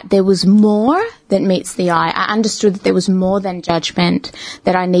that there was more than meets the eye. I understood that there was more than judgment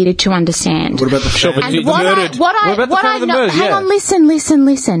that I needed to understand. What about the family? And what I know, hang on,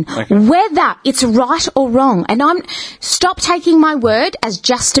 listen. Okay. Whether it's right or wrong, and stop taking my word as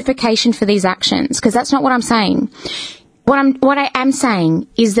justification for these actions, because that's not what I'm saying. What I am saying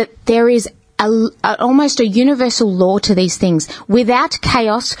is that there is almost a universal law to these things. Without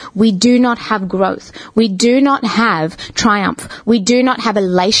chaos, we do not have growth. We do not have triumph. We do not have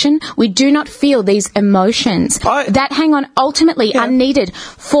elation. We do not feel these emotions ultimately are needed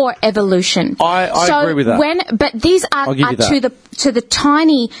for evolution. I agree with that. But these are to the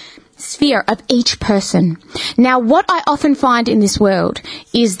tiny sphere of each person. Now, what I often find in this world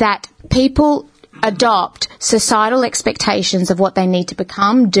is that people adopt societal expectations of what they need to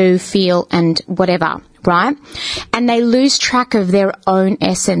become, do, feel, and whatever, right? And they lose track of their own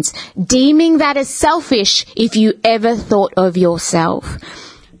essence, deeming that as selfish if you ever thought of yourself.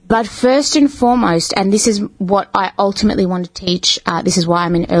 But first and foremost, and this is what I ultimately want to teach, this is why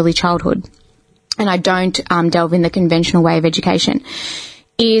I'm in early childhood, and I don't delve in the conventional way of education,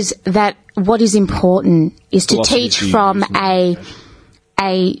 is that what is important is to teach from a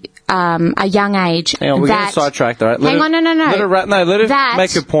young age. Hang on, we're getting sidetracked, all right? Let her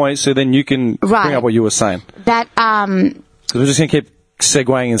make a point so then you can bring up what you were saying. That, because we're just going to keep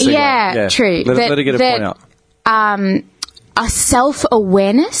segueing and segueing. Yeah, true. Let her get a point out. A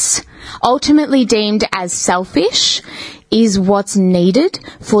self-awareness, ultimately deemed as selfish, is what's needed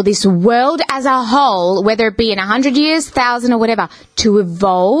for this world as a whole, whether it be in 100 years, 1,000 or whatever, to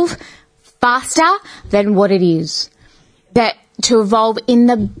evolve faster than what it is. To evolve in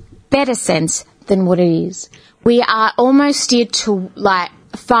the better sense than what it is. We are almost steered to, like,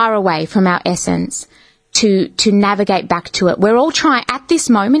 far away from our essence to navigate back to it. We're all trying, at this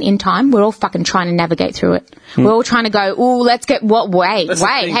moment in time, we're all fucking trying to navigate through it. We're all trying to go, let's get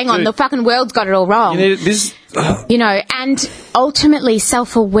hang on, the fucking world's got it all wrong. And ultimately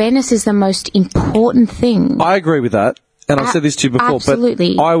self-awareness is the most important thing. I agree with that. And I've said this to you before,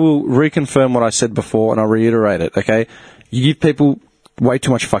 absolutely. But I will reconfirm what I said before and I'll reiterate it, okay? You give people way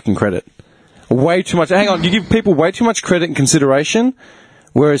too much fucking credit. Way too much. Hang on, you give people way too much credit and consideration,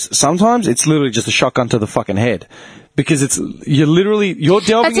 whereas sometimes it's literally just a shotgun to the fucking head. Because you're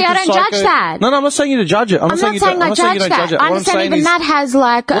delving into I don't judge that. No, I'm not saying you to judge it. I'm not saying I judge that. I understand even that has,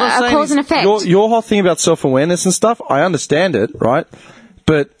 like, a cause and effect. Your whole thing about self-awareness and stuff, I understand it, right?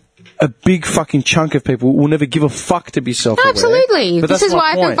 But a big fucking chunk of people will never give a fuck to be self-aware. Absolutely. But this is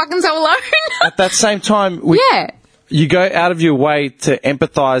why I feel fucking so alone. At that same time, you go out of your way to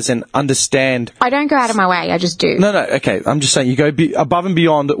empathise and understand. I don't go out of my way, I just do. No, okay. I'm just saying you go above and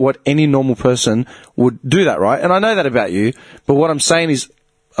beyond what any normal person would do that, right? And I know that about you, but what I'm saying is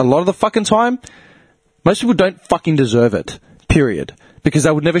a lot of the fucking time, Most people don't fucking deserve it. Period. Because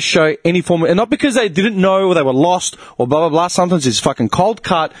they would never show any form of... And not because they didn't know or they were lost or blah, blah, blah. Sometimes it's fucking cold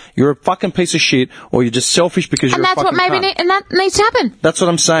cut, you're a fucking piece of shit, or you're just selfish because And you're a that's fucking what maybe cunt. and that needs to happen. That's what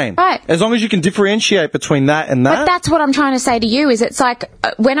I'm saying. Right. As long as you can differentiate between that and that... But that's what I'm trying to say to you, is it's like,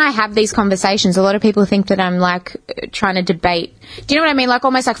 when I have these conversations, a lot of people think that I'm like trying to debate. Do you know what I mean? Like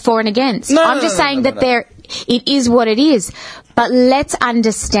almost like for and against. I'm just saying that it is what it is. But let's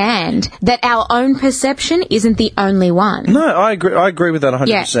understand that our own perception isn't the only one. No, I agree with that 100%.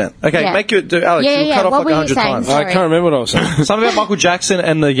 Yeah. Okay, Yeah. make it... Alex, you cut off What like were you 100 saying? times. Sorry. I can't remember what I was saying. Something about Michael Jackson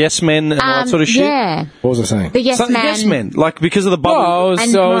and the Yes Men and all that sort of shit. Yeah. What was I saying? The Yes Something Man. Yes Men. Like, because of the bubble... Well, And I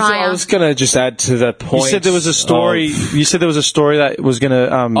Mariah. was going to just add to the point. You said there was a story... You said there was a story that was going to...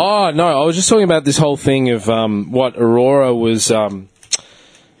 Oh no, I was just talking about this whole thing of what Aurora was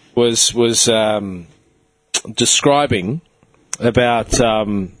describing about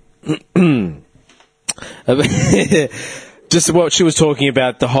just what she was talking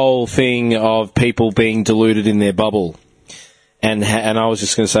about, the whole thing of people being deluded in their bubble, and I was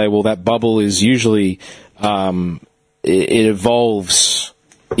just going to say, well, that bubble is usually it evolves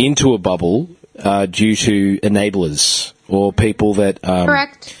into a bubble due to enablers or people that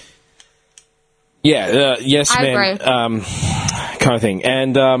Correct. yes, I man, agree. kind of thing.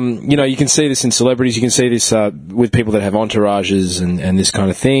 And, you can see this in celebrities. You can see this with people that have entourages and this kind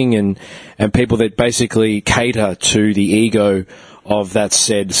of thing, and people that basically cater to the ego of that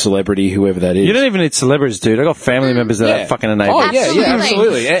said celebrity, whoever that is. You don't even need celebrities, dude. I got family members that are fucking enabled. Oh, yeah,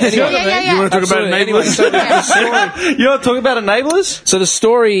 absolutely. Anyway, Yeah. You want to talk about enablers? You want to talk about enablers? So there's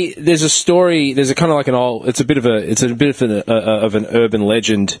a kind of like it's a bit of an urban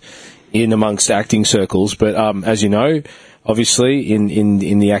legend in amongst acting circles, but as you know, obviously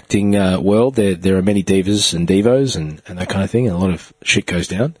in the acting world, there are many divas and divos and that kind of thing, and a lot of shit goes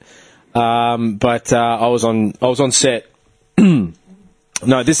down. But I was on set.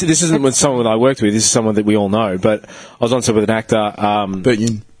 No, this isn't with someone that I worked with. This is someone that we all know. But I was on set with an actor. But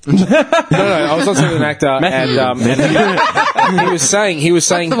you... No, I was on set with an actor, and he was saying how he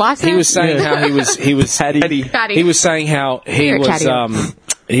was saying how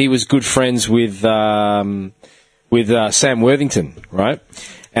he was good friends with Sam Worthington, right?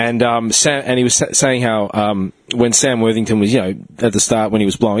 And he was saying how when Sam Worthington was, at the start when he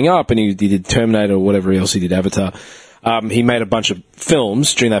was blowing up and he did Terminator or whatever else he did, Avatar, he made a bunch of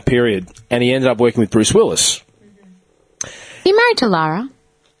films during that period, and he ended up working with Bruce Willis. You married to Lara?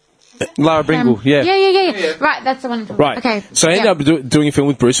 Lara Bringle, yeah. Yeah. Right, that's the one. Right. Okay. So I ended up doing a film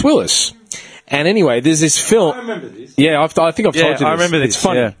with Bruce Willis. And anyway, there's this film. I remember this. Yeah, I think I've told you this. I remember this. It's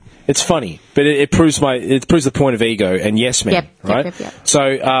funny. Yeah. It's funny, but it proves the point of ego and yes man, right? Yep.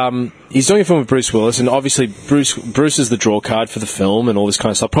 So he's doing a film with Bruce Willis, and obviously Bruce is the draw card for the film and all this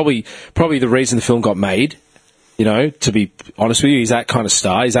kind of stuff. Probably the reason the film got made. To be honest with you, he's that kind of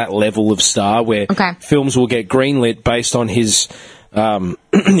star. He's that level of star where films will get greenlit based on his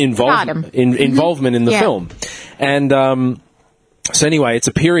involvement in the film. And so anyway, it's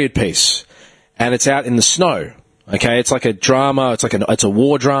a period piece, and it's out in the snow. Okay, it's like a drama. It's a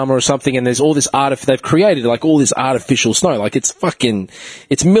war drama or something. And there's all this they've created like all this artificial snow. Like it's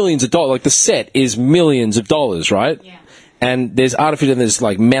millions of dollars. Like the set is millions of dollars, right? Yeah. And there's artificial, and there's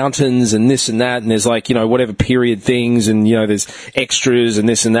like mountains and this and that, and there's like, whatever period things, and, there's extras and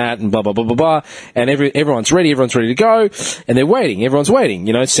this and that, and blah, blah, blah, blah, blah. And everyone's ready to go, and they're waiting. Everyone's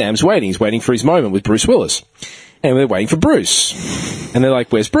waiting. Sam's waiting. He's waiting for his moment with Bruce Willis. And they're waiting for Bruce. And they're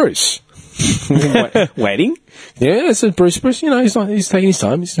like, where's Bruce? Waiting? Yeah, so Bruce, he's taking his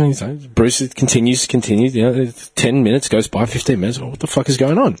time. He's doing his time. Bruce continues, 10 minutes goes by, 15 minutes. What the fuck is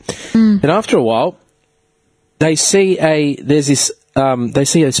going on? And after a while, they see this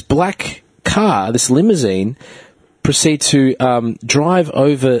black car, this limousine, proceed to drive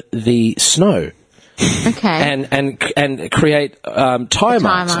over the snow. Okay. And create tire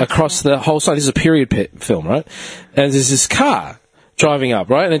marks across the whole side. This is a period film, right? And there's this car driving up,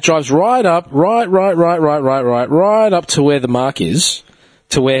 right? And it drives right up, right up to where the mark is,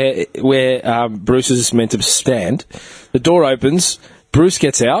 to where Bruce is meant to stand. The door opens. Bruce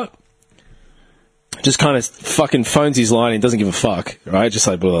gets out. Just kind of fucking phones his line in, doesn't give a fuck, right? Just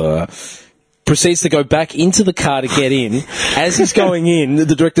like, blah, blah, blah. Proceeds to go back into the car to get in. As he's going in,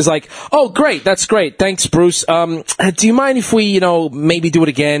 the director's like, oh, great, that's great, thanks, Bruce. Do you mind if we, maybe do it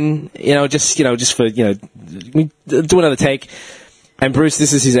again? Just for, do another take. And Bruce,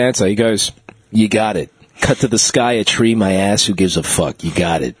 this is his answer. He goes, you got it. Cut to the sky, a tree, my ass, who gives a fuck? You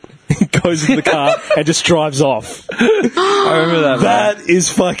got it. Goes in the car and just drives off. I remember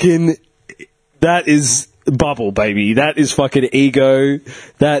that. That is bubble, baby. That is fucking ego.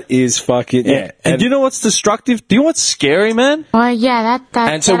 That is fucking yeah. And do you know what's destructive? Do you know what's scary, man? Oh yeah,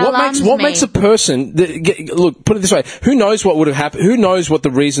 that. And so that what alarms makes me. a person look, put it this way, who knows what would have happened, who knows what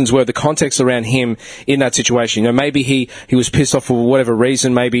the reasons were, the context around him in that situation. You know, maybe he was pissed off for whatever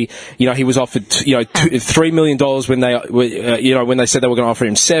reason. Maybe, you know, he was offered $3 million when they when they said they were going to offer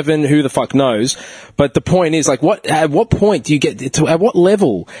him $7 million. Who the fuck knows? But the point is, like, at what point do you get to, at what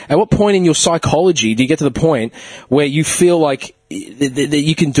level, at what point in your psychology do you get to the point where you feel like that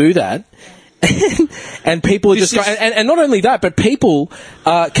you can do that? And people are just and not only that, but people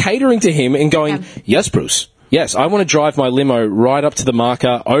are catering to him and going, yes, Bruce, yes, I want to drive my limo right up to the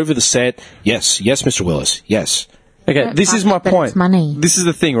marker, over the set. Yes, Mr. Willis, yes. Okay, this is my point. It's money. This is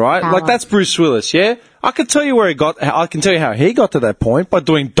the thing, right? Power. Like, that's Bruce Willis, yeah? I can tell you I can tell you how he got to that point by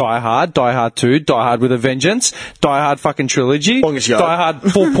doing Die Hard, Die Hard 2, Die Hard with a Vengeance, Die Hard fucking trilogy, Longest Yard. Die Hard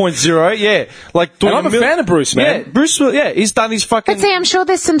 4.0, yeah. Like, doing And I'm a fan of Bruce, man. Yeah, Bruce Willis, yeah, he's done his fucking... But see, I'm sure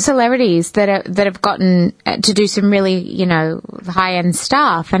there's some celebrities that have gotten to do some really, high end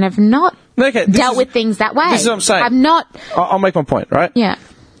stuff and have not dealt with things that way. This is what I'm saying. I've not. I'll make my point, right? Yeah.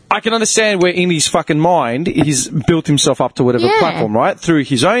 I can understand where in his fucking mind he's built himself up to whatever Yeah. platform, right? Through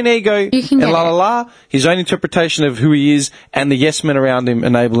his own ego You and can get his own interpretation of who he is and the yes men around him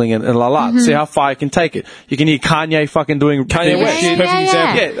enabling it and Mm-hmm. See how far you can take it. You can hear Kanye fucking doing Kanye their West, shit. perfect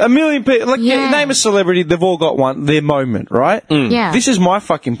example. Yeah, a million people. Like, Yeah. name a celebrity, they've all got their moment, right? Yeah. This is my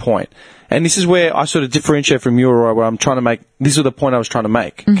fucking point. And this is where I sort of differentiate from you, Roy, where I'm trying to make, this is the point I was trying to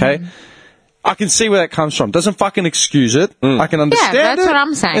make, okay? I can see where that comes from. Doesn't fucking excuse it. I can understand that's it. what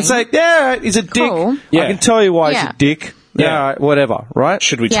I'm saying. And say, yeah, all right, he's a Cool. dick. Yeah. I can tell you why he's Yeah. a dick. Yeah. Yeah, all right, whatever, right?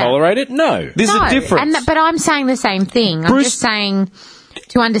 Should we Yeah. tolerate it? No. There's a difference. But I'm saying the same thing. I'm Bruce- just saying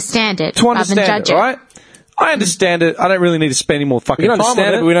to understand it, to rather than understand judge it, right? I understand it. I don't really need to spend any more fucking We can time understand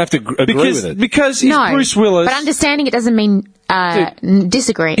on it, but we don't have to agree because, with it. Because he's No, Bruce Willis. but understanding it doesn't mean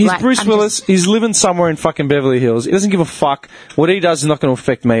disagreeing. He's Like, Bruce I'm Willis. just- He's living somewhere in fucking Beverly Hills. He doesn't give a fuck. What he does is not going to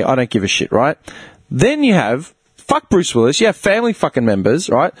affect me. I don't give a shit, right? Then you have, fuck Bruce Willis, you have family fucking members,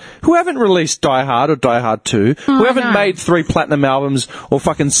 right, who haven't released Die Hard or Die Hard 2, who haven't no. made 3 platinum albums or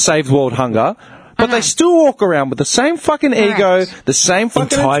fucking saved world hunger, but they still walk around with the same fucking ego, the same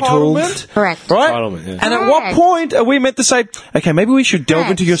fucking Entitled. entitlement. Correct. Right? Entitlement, yeah. And at what Correct. point are we meant to say, okay, maybe we should delve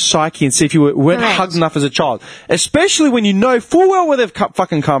Correct. into your psyche and see if you weren't Correct. hugged enough as a child? Especially when you know full well where they've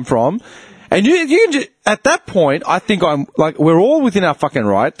fucking come from. And you can just, at that point, I think we're all within our fucking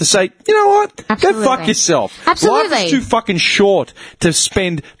right to say, you know what? Absolutely. Go fuck yourself. Absolutely. Life is too fucking short to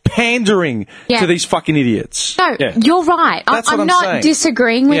spend pandering Yeah. to these fucking idiots. No, Yeah. you're right. That's what I'm I'm not saying.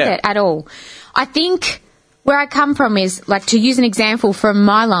 disagreeing with Yeah. it at all. I think where I come from is, like, to use an example from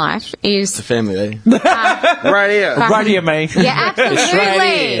my life is... Family, eh? Right here. Right here, man. Yeah,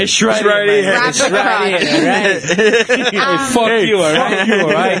 absolutely. It's right here. Grab the crotch. Fuck you,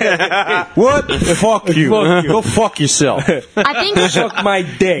 alright? What? Fuck you. Go fuck yourself. I think... Suck my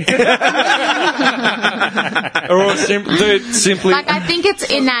dick. Or simply. Like, I think it's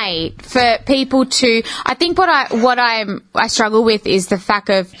innate for people to. I think what I struggle with is the fact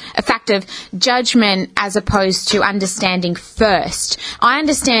of judgment as opposed to understanding first. I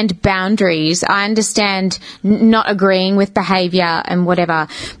understand boundaries. I understand not agreeing with behaviour and whatever.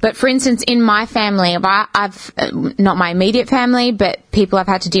 But for instance, in my family, I've not my immediate family, but people I've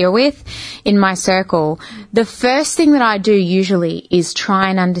had to deal with in my circle. The first thing that I do usually is try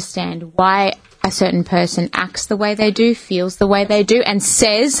and understand why a certain person acts the way they do, feels the way they do, and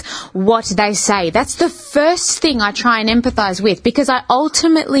says what they say. That's the first thing I try and empathise with, because I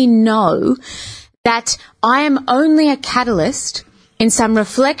ultimately know that I am only a catalyst in some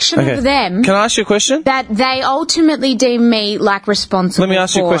reflection of them Can I ask you a question? that they ultimately deem me like responsible. Let me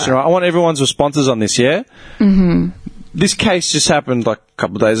ask you a for. question, right? I want everyone's responses on this, yeah? Mm-hmm. This case just happened like a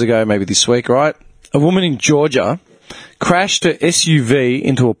couple of days ago, maybe this week, right? A woman in Georgia crashed her SUV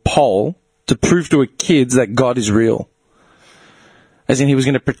into a pole to prove to her kids that God is real. As in, he was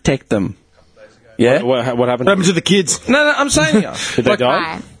going to protect them. Yeah? What happened? What happened to the kids? No, I'm saying... Did they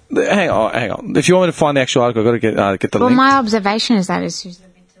die? Right. Hang on. If you want me to find the actual article, I've got to get the Well, link. my observation is that she's a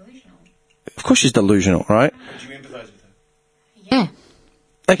bit delusional. Of course she's delusional, right? Yeah.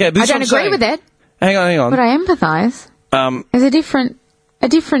 Okay, this I is don't what I'm agree saying. with it, Hang on. but I empathise. There's a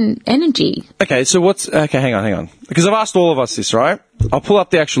different energy. Okay, so hang on. Because I've asked all of us this, right? I'll pull up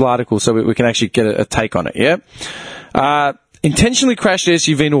the actual article so we can actually get a take on it, yeah? Intentionally crashed the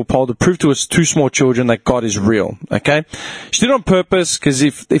SUV into a pole to prove to us 2 small children that God is real, okay? She did it on purpose because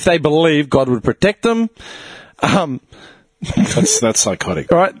if they believe, God would protect them. That's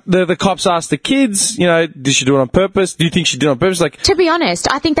psychotic. All right, the cops asked the kids, did she do it on purpose? Do you think she did it on purpose? Like, To be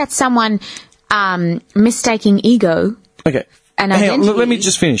honest, I think that's someone mistaking ego Okay. and Hang on, identity. let me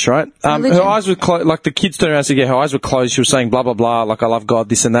just finish, right? Religion. Her eyes were closed, like the kids turned around and said, yeah, her eyes were closed. She was saying blah, blah, blah, like I love God,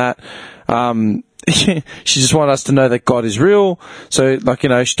 this and that. She just wanted us to know that God is real. So, like, you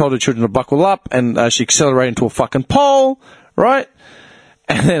know, she told her children to buckle up and she accelerated into a fucking pole, right?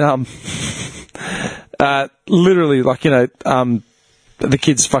 And then, literally, like, you know, the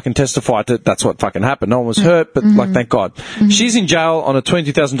kids fucking testified that that's what fucking happened. No one was hurt, but like, thank God. She's in jail on a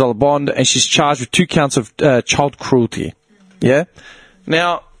 $20,000 bond and she's charged with 2 counts of child cruelty. Yeah?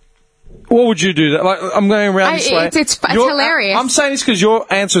 Now, what would you do? Like, I'm going around this way. It's hilarious. I'm saying this because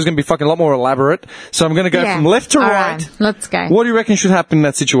your answer is going to be fucking a lot more elaborate. So I'm going to go from left to All right. Let's go. What do you reckon should happen in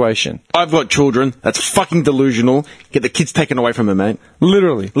that situation? I've got children. That's fucking delusional. Get the kids taken away from them, mate.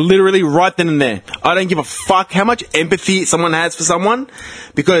 Literally. Literally right then and there. I don't give a fuck how much empathy someone has for someone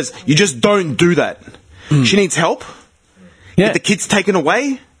because you just don't do that. She needs help. Yeah. Get the kids taken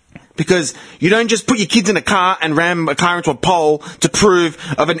away. Because you don't just put your kids in a car and ram a car into a pole to prove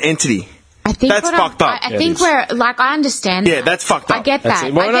of an entity. I think That's fucked up. I think we're like I understand. Yeah, that. that's fucked up. I get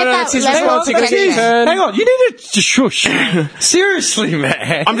that. Well, I no, get no, that it's his level of responsibility. protection. Hang on, you need to shush. Seriously,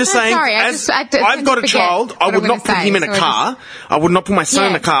 man. I'm just No, saying, sorry, I've got a child, I what would I'm not gonna put him in say, a so car. I would not put my son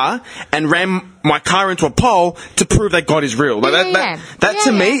in Yeah. a car and ram my car into a pole to prove that God is real. Like, that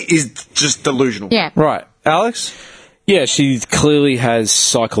to me is just delusional. Yeah. Right. Alex? Yeah, she clearly has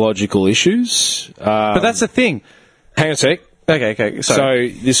psychological issues. But that's the thing. Hang on a sec. Okay. So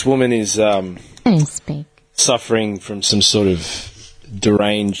this woman is I didn't speak. suffering from some sort of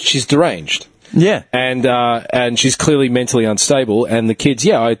deranged. She's deranged, Yeah. and she's clearly mentally unstable. And the kids,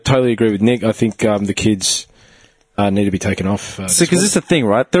 yeah, I totally agree with Nick. I think the kids need to be taken off. Because this is the thing,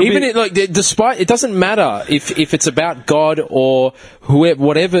 right? Despite it doesn't matter if it's about God or whoever,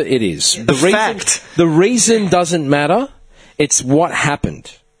 whatever it is. The reason doesn't matter. It's what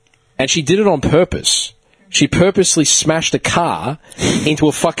happened, and she did it on purpose. She purposely smashed a car into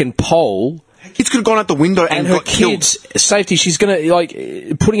a fucking pole. Kids could have gone out the window and her got killed. kids' safety. She's gonna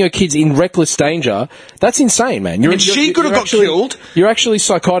putting her kids in reckless danger. That's insane, man. She could have got killed. You're actually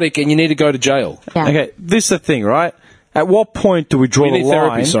psychotic, and you need to go to jail. Yeah. Okay, this is the thing, right? At what point do we draw You the need line?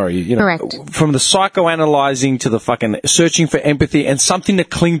 therapy. Sorry, you know. Correct. From the psychoanalyzing to the fucking searching for empathy and something to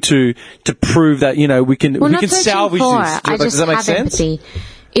cling to prove that, you know, we can Well, not can searching salvage for. this. I Does just that make have sense? empathy.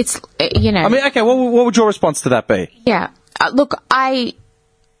 It's you know. I mean, okay, what would your response to that be? Yeah. Look,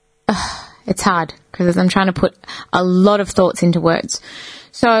 it's hard because I'm trying to put a lot of thoughts into words.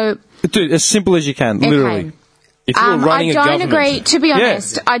 So, Dude, as simple as you can, literally. okay. If you were I running a don't government, agree. To be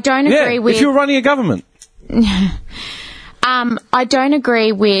honest, I don't Yeah, agree with. if you're running a government. I don't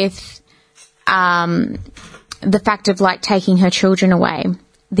agree with the fact of like taking her children away.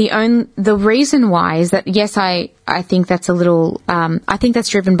 The reason why is that yes, I think that's a little I think that's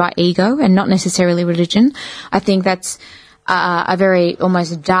driven by ego and not necessarily religion. I think that's a very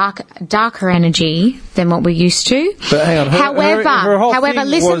almost darker energy than what we're used to. But hang on, her whole However,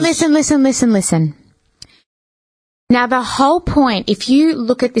 thing listen. Now, the whole point, if you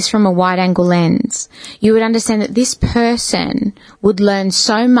look at this from a wide-angle lens, you would understand that this person would learn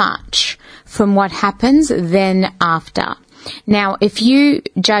so much from what happens then after. Now, if you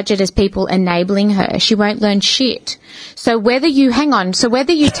judge it as people enabling her, she won't learn shit. So whether you take...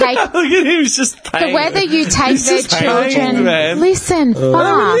 Look at him, he's just paying. So whether you take He's their just paying, children... man. Listen, I'm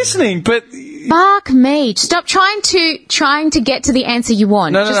fuck. listening, but... Fuck me. Stop trying to get to the answer you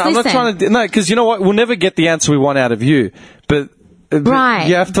want. No, Just I'm not listen. trying to... No, because you know what? We'll never get the answer we want out of you, but... Right.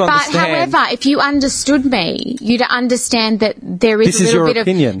 You have to understand. But however, if you understood me, you'd understand that there is This a is little your bit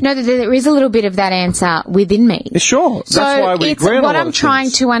opinion. of... No, there is a little bit of that answer within me. Sure. So That's why we it's agree on a what lot I'm of trying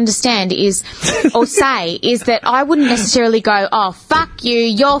things. to understand is, or say, is that I wouldn't necessarily go, oh, fuck you,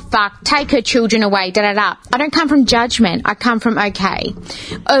 you're fucked, take her children away, da-da-da. I don't come from judgment. I come from okay.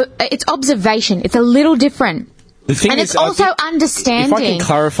 It's observation. It's a little different. The thing And is, it's also if I understanding can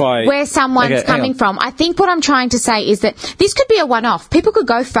clarify, where someone's Okay, hang coming on. from. I think what I'm trying to say is that this could be a one-off. People could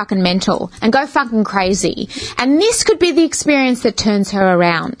go fucking mental and go fucking crazy. And this could be the experience that turns her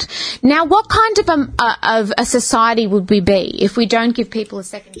around. Now, what kind of a society would we be if we don't give people a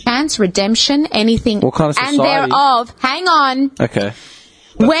second chance, redemption, anything? What kind of and society? thereof, hang on, Okay.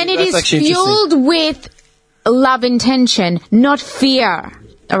 when it that's is actually fueled with love intention, not fear.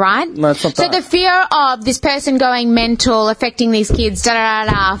 All right? No, it's not so that. the fear of this person going mental, affecting these kids,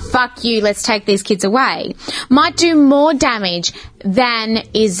 fuck you, let's take these kids away, might do more damage than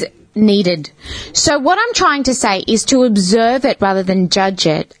is needed. So what I'm trying to say is to observe it rather than judge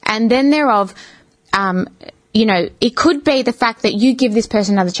it, and then thereof, you know, it could be the fact that you give this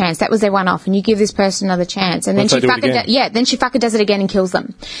person another chance. That was their one-off, and you give this person another chance, and then Once they she do it again. then she fucking does it again and kills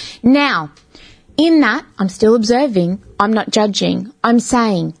them. Now, in that, I'm still observing. I'm not judging. I'm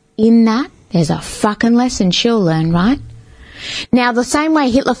saying, in that, there's a fucking lesson she'll learn, right? Now, the same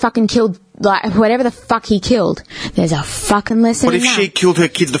way Hitler fucking killed, like, whatever the fuck he killed, there's a fucking lesson What in if that. she killed her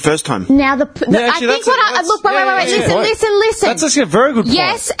kids the first time? Now, I actually, think that's- what I... that's- Look, wait, listen. That's actually a very good point.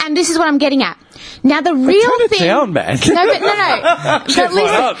 Yes, and this is what I'm getting at. Now, the real turn it thing... down, man. No, but but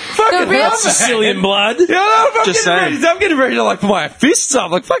listen, the real... Sicilian blood. Yeah, no, I'm Just saying. I'm getting ready to, like, put my fists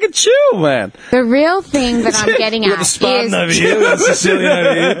up. Like, fucking chill, man. The real thing that I'm getting at is Spartan over here. We got the Sicilian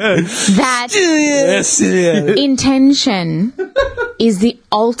over here. that Yes, yeah. intention is the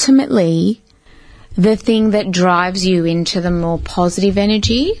ultimately the thing that drives you into the more positive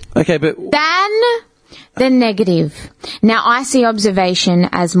energy Okay, but than the negative. Now, I see observation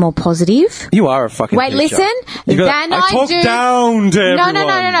as more positive. you are a fucking Wait, teacher. listen. You gotta- Then I I talk do- down to everyone.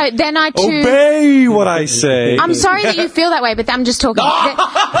 No. Then I too... Obey what I say. I'm sorry that you feel that way, but I'm just talking.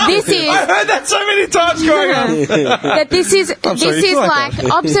 This is... I've heard that so many times growing up. that this is sorry, you feel like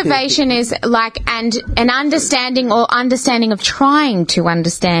like observation is like and an understanding of trying to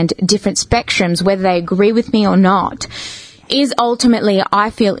understand different spectrums, whether they agree with me or not, is ultimately, I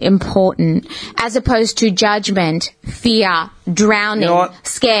feel, important, as opposed to judgment, fear, drowning, You know what?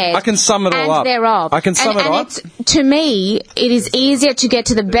 scared. I can sum it all and up. thereof. I can sum it up. It's, to me, it is easier to get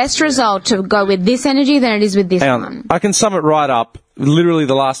to the best result to go with this energy than it is with this Hang on. one. I can sum it right up. Literally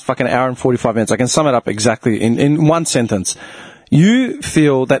the last fucking hour and 45 minutes. I can sum it up exactly in one sentence. You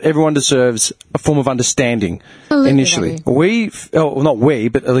feel that everyone deserves a form of understanding Absolutely. initially. Not we,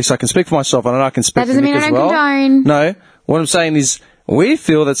 but at least I can speak for myself, and I know I can speak That for doesn't Nick mean I as don't well. condone. No, what I'm saying is we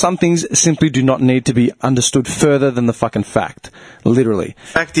feel that some things simply do not need to be understood further than the fucking fact. Literally.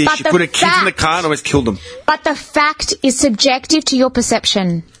 Fact is, But she the put her kids in the fact- car and almost killed them. But the fact is subjective to your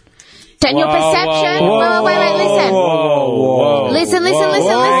perception. And your Whoa, perception... whoa, Wait, listen. Listen.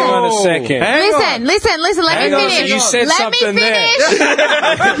 Hang on a second. Listen, let Hang me on a finish. second. You said Let something me there.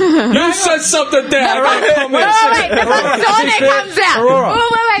 finish. You said something there. I got a comment. Wait, the persona comes out. Aurora.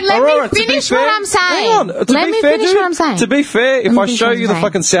 Wait, let Aurora, me to be finish fair- what I'm saying. Hang on. To Let be me fair, finish dude, what I'm saying. To be fair, if Let me I finish show what you I'm the saying.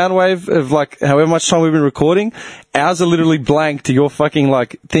 fucking sound wave of like however much time we've been recording, ours are literally blank to your fucking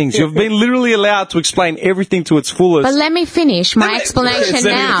like things. You've been literally allowed to explain everything to its fullest. But let me finish my explanation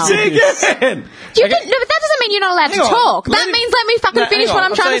now. Say again. No, but that doesn't mean you're not allowed to Hang on. talk. Let That him- means let me fucking No, finish hang what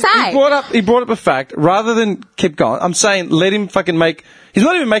on. I'm trying to saying say. He brought up a fact. Rather than keep going, I'm saying let him fucking make. He's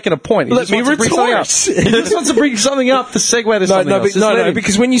not even making a point. He Let just me wants to bring something up. retort. He just wants to bring something up to segue to something else. Just let him.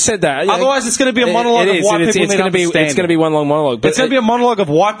 because when you said that, Otherwise, it's going to be a monologue it of is, why and people need gonna be understanding. it's going to be one long monologue. But It's going to be a monologue of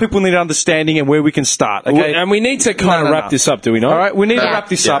why people need understanding and where we can start. Okay, and we need to kind of No. wrap this up, do we not? All right, we need to Yeah. wrap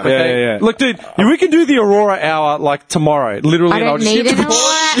this up. Yeah, Okay, yeah. Look, dude, we can do the Aurora hour like tomorrow, literally. I and I'll don't just need hit an the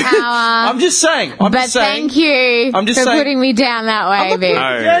pause. hour. I'm just saying. But thank you I'm just for saying- putting me down that way, babe.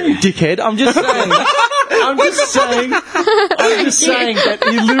 Yeah, you dickhead. I'm just saying. I'm just saying that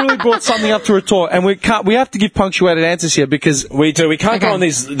you literally brought something up to retort, and we have to give punctuated answers here because We do. We can't Okay. go on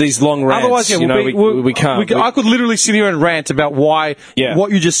these long rants. otherwise, yeah, you know, we can't. I could literally sit here and rant about why Yeah.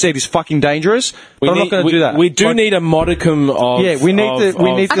 what you just said is fucking dangerous. But I'm not going to do that. We do Like, need a modicum of Yeah, we need to-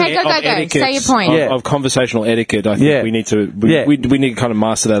 we need to- Okay, go. etiquette, Say your point. Yeah. of conversational etiquette. I think Yeah. we need to Yeah. we need to kind of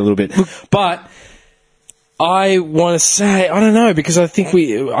master that a little bit. But I want to say I don't know because I think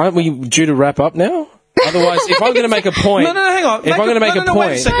aren't we due to wrap up now? Otherwise, if I'm going to make a point, No, hang on. If I'm going to make a wait a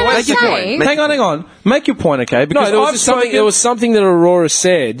point, second, No, wait a no, second. say. Hang on. Make your point, okay? no, Because there was, I've just something, spoken- there was something that Aurora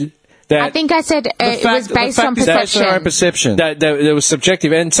said that I think I said it was based on the fact is based on our own perception. perception. that was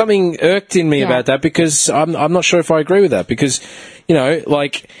subjective, and something irked in me Yeah. about that because I'm not sure if I agree with that because you know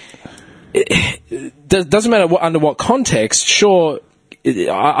like it doesn't matter under what context. Sure,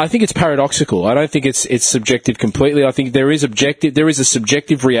 I think it's paradoxical. I don't think it's subjective completely. I think there is a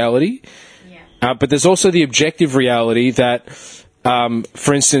subjective reality, but there's also the objective reality that,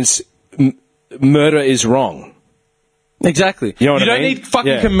 for instance, murder is wrong. Exactly. You know what I don't mean? need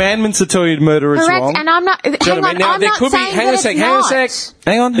fucking Yeah. commandments to tell you murder is Correct, wrong. and I'm not. You know Hang what I on, mean? Now, I'm there not could be. saying Hang that on a it's sec.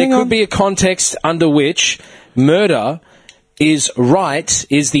 not. Hang on. There could be a context under which murder is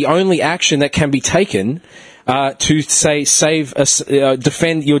the only action that can be taken to say save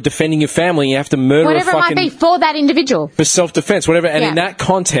defend. You're defending your family. You have to murder Whatever a it might fucking be for that individual. for self-defense, whatever. And Yeah. in that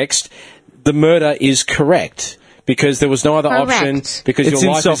context, the murder is correct because there was no other Correct. option because It's your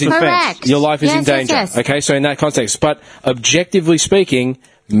in life is in self-defense. Correct. your life is Yes, in danger. yes. Okay, so in that context, but objectively speaking,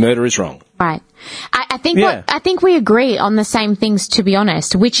 murder is wrong. Right. I think Yeah. I think we agree on the same things, to be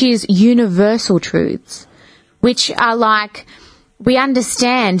honest, which is universal truths, which are like, we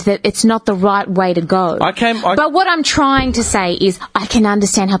understand that it's not the right way to go. But what I'm trying to say is I can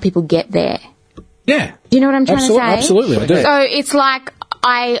understand how people get there. Yeah. Do you know what I'm trying to say? Absolutely, I do. So it's like,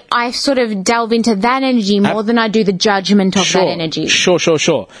 I sort of delve into that energy more than I do the judgment of that energy. Sure.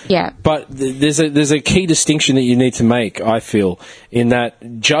 Yeah. But there's a key distinction that you need to make, I feel, in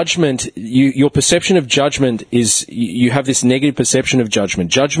that judgment, your perception of judgment is, you have this negative perception of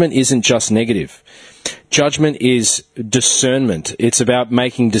judgment. Judgment isn't just negative. Judgment is discernment. It's about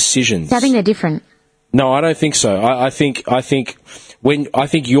making decisions. I think they're different. No, I don't think so. I think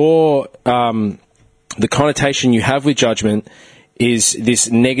your the connotation you have with judgment is this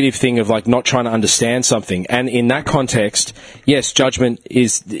negative thing of like not trying to understand something, and in that context, yes, judgment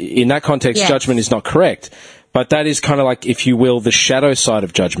is not correct. But that is kind of like, if you will, the shadow side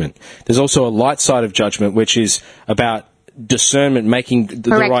of judgment. There's also a light side of judgment, which is about discernment, making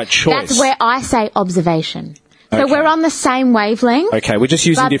the right choice. That's where I say observation. So Okay. we're on the same wavelength. Okay, we're just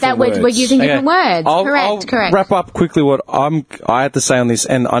using different words. We're using different words. I'll Correct. wrap up quickly what I had to say on this,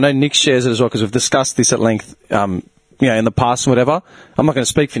 and I know Nick shares it as well because we've discussed this at length, in the past and whatever. I'm not going to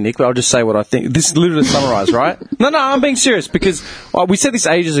speak for Nick, but I'll just say what I think. This is literally summarised, right? No, I'm being serious because we said this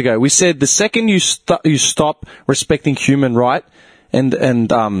ages ago. We said the second you stop respecting human right and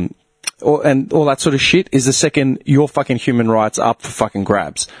all that sort of shit is the second your fucking human rights are up for fucking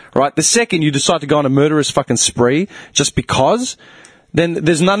grabs, right? The second you decide to go on a murderous fucking spree just because, then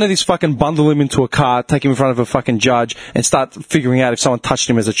there's none of this fucking bundle him into a car, take him in front of a fucking judge and start figuring out if someone touched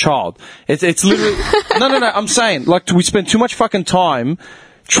him as a child. It's literally, no, I'm saying, like, we spend too much fucking time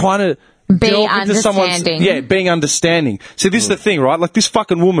trying to delve into someone's, being understanding. See, this is the thing, right? Like, this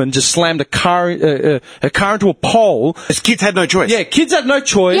fucking woman just slammed a car into a pole. His kids had no choice. Yeah, kids had no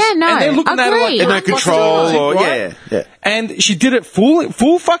choice. Yeah, no, and they're looking at her like agreed. they're no control, or right? yeah. And she did it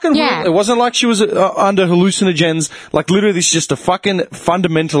full fucking Yeah. will. It wasn't like she was under hallucinogens. Like, literally, this is just a fucking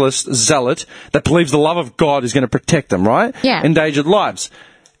fundamentalist zealot that believes the love of God is going to protect them, right? Yeah. Endangered lives.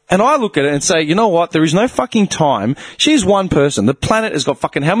 And I look at it and say, you know what? There is no fucking time. She's one person. The planet has got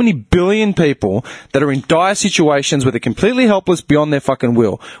fucking how many billion people that are in dire situations where they're completely helpless beyond their fucking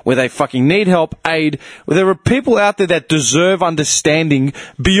will, where they fucking need help, aid, where there are people out there that deserve understanding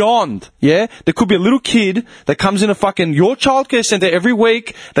beyond, yeah? There could be a little kid that comes in a fucking your childcare centre every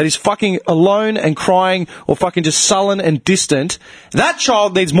week that is fucking alone and crying or fucking just sullen and distant. That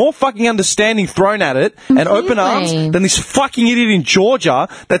child needs more fucking understanding thrown at it and open arms than this fucking idiot in Georgia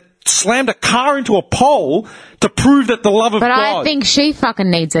that slammed a car into a pole to prove that the love of But God. I think she fucking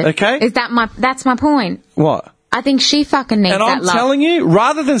needs it. Okay. That's my point. What? I think she fucking needs And that I'm love. telling you,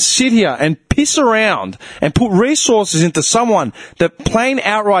 rather than sit here and piss around and put resources into someone that plain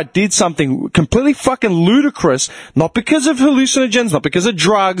outright did something completely fucking ludicrous, not because of hallucinogens, not because of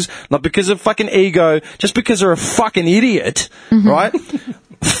drugs, not because of fucking ego, just because they're a fucking idiot, right?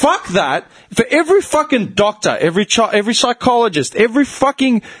 Fuck that. For every fucking doctor, every psychologist, every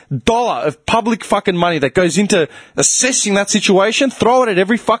fucking dollar of public fucking money that goes into assessing that situation, throw it at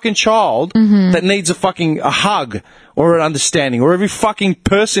every fucking child that needs a hug or an understanding, or every fucking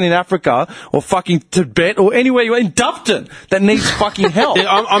person in Africa or fucking Tibet or anywhere you are in Dufton that needs fucking help.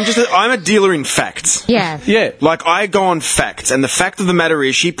 I'm a dealer in facts. Yeah. Yeah. Like, I go on facts, and the fact of the matter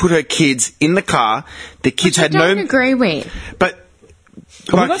is, she put her kids in the car. The kids I had don't no. agree with. But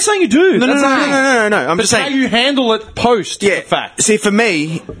I'm not saying you do. no. I'm But just how saying. you handle it post the fact. See, for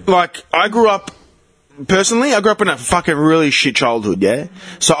me, like, I grew up in a fucking really shit childhood, yeah?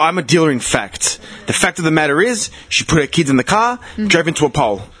 So I'm a dealer in facts. The fact of the matter is, she put her kids in the car, drove into a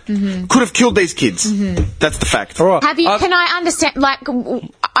pole. Could have killed these kids. That's the fact. All right. Have you? Can I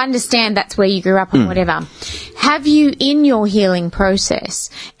understand that's where you grew up or whatever? Have you, in your healing process,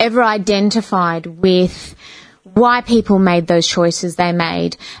 ever identified with why people made those choices they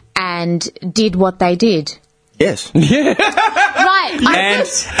made and did what they did? Yes. Right.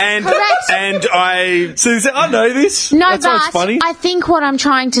 And I. So I know this. No, That's why it's but funny. I think what I'm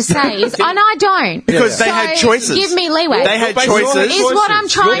trying to say is, and I don't. Because they So had choices. Give me leeway. They had Basically, choices. Is what I'm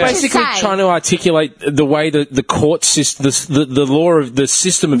trying You're to basically say. trying to articulate the way the court system, the law of the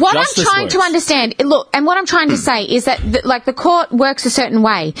system of What I'm justice trying works. to understand, look, and what I'm trying to say is that, the court works a certain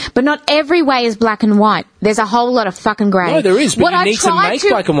way, but not every way is black and white. There's a whole lot of fucking grey. No, there is, but you need to try make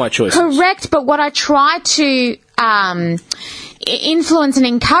black and white choices. Correct, but what I try to influence and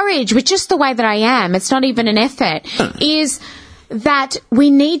encourage, with just the way that I am, it's not even an effort, is that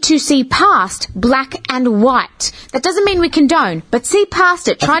we need to see past black and white. That doesn't mean we condone, but see past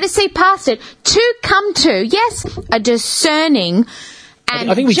it. Try to see past it to come to, yes, a discerning and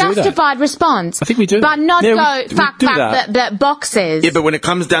I think we do that. justified response. I think we do. But not Yeah, go, we fuck, do fuck, that. the boxes. Yeah, but when it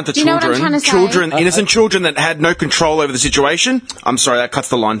comes down to Do you know what I'm trying children, to say? innocent children that had no control over the situation, I'm sorry, that cuts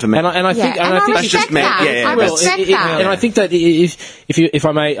the line for me. And I think, Yeah, and and I think I That's just respect me. that. Yeah, I that's- respect that. And I think that if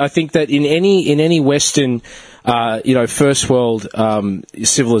I may, I think that in any Western first world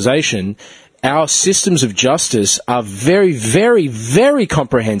civilization, our systems of justice are very, very, very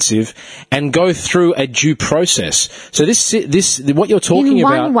comprehensive and go through a due process. So this what you're talking in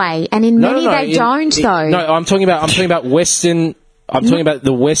about one way, and in many they don't. Though. No, I'm talking about Western. I'm talking about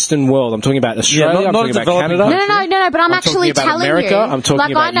the Western world. I'm talking about Australia. I'm talking about Canada. No. But I'm actually talking about telling America. you. I'm talking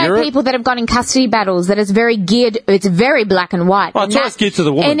like about I know Europe. people that have gone in custody battles that is very geared. It's very black and white. Oh, it's always geared to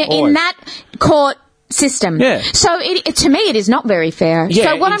the woman. In that court system. Yeah. So to me, it is not very fair. Yeah,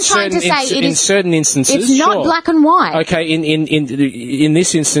 so what I'm trying to say, in certain instances, it's not sure. black and white. Okay, in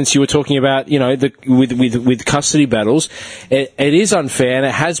this instance, you were talking about, with custody battles, it is unfair, and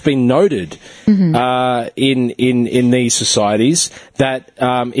it has been noted in these societies that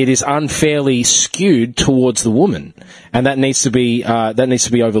it is unfairly skewed towards the woman, and that needs to be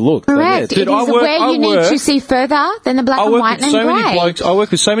overlooked. Correct. Dude, it is where you need to see further than the black and white and grey. I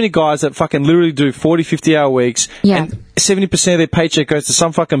work with so many guys that fucking literally do 40, 50-hour weeks, Yeah. and 70% of their paycheck goes to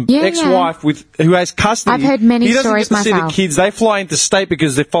some fucking ex-wife who has custody. I've heard many he doesn't stories get to see myself. the kids. They fly interstate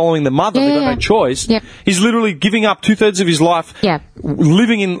because they're following the mother. They've got no choice. Yep. He's literally giving up 2/3 of his life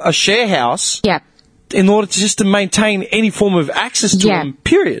living in a share house in order to maintain any form of access to him,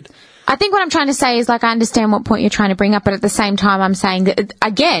 period. I think what I'm trying to say is, I understand what point you're trying to bring up, but at the same time, I'm saying that,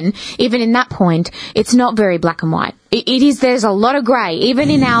 again, even in that point, it's not very black and white. It is, there's a lot of grey, even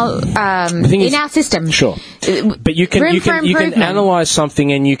in our, our system. Sure. But you can analyse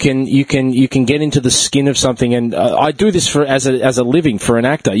something, and you can get into the skin of something, and I do this as a living for an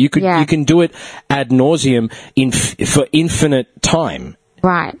actor. You can do it ad nauseum for infinite time.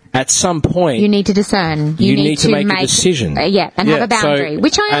 Right. At some point, you need to discern. You need to make a decision. And have a boundary,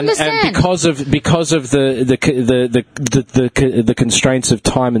 which I understand. And because of the constraints of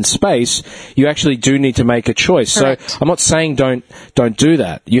time and space, you actually do need to make a choice. Correct. So I'm not saying don't do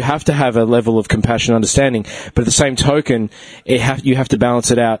that. You have to have a level of compassion, and understanding, but at the same token, you have to balance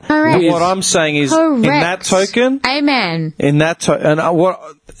it out. And what I'm saying is, in that token, amen. In that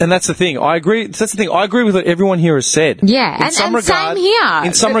and that's the thing. I agree. That's the thing. I agree with what everyone here has said. Yeah, and same here.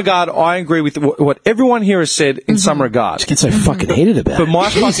 In some regard, I agree with what everyone here has said. In some regard, just get so fucking heated about it. But my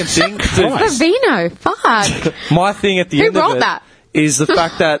fucking thing, Vino, fuck. My thing at the end of it is the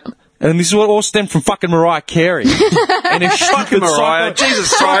fact that. And this is what all stemmed from fucking Mariah Carey. And if fucking Mariah,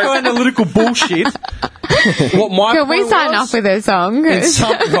 Jesus Christ, psychoanalytical bullshit. What my Can we sign off with a song?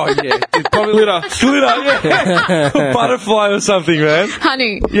 Probably glitter, yeah. Butterfly or something, man.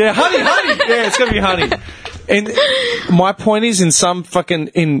 Honey. Yeah, honey. Yeah, it's gonna be honey. And my point is, in some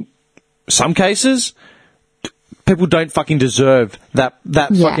cases, people don't fucking deserve that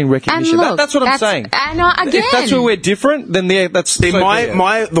fucking recognition. Look, that's what I'm saying. And again, if that's where we're different, then that's the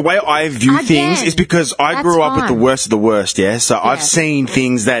way I view things is because I grew up with the worst of the worst. Yeah, so I've seen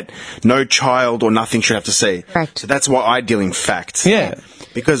things that no child or nothing should have to see. Right. So that's why I deal in facts. Yeah.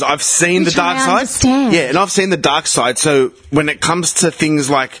 Because I've seen the dark side. Understand. Yeah, and I've seen the dark side. So when it comes to things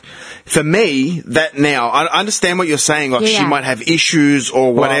like, for me, that now, I understand what you're saying. Like, she might have issues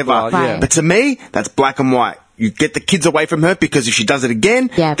or whatever. Right. But to me, that's black and white. You get the kids away from her, because if she does it again,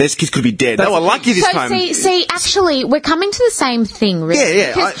 those kids could be dead. They were lucky this time. See, actually, we're coming to the same thing, really.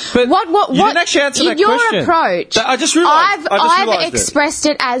 Yeah. But what you didn't actually answer that your question. Approach, I just realised. I've expressed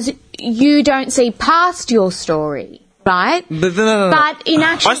it as you don't see past your story. Right? No. But in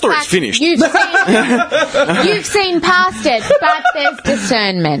actual my story's fact, finished. You've seen past it, but there's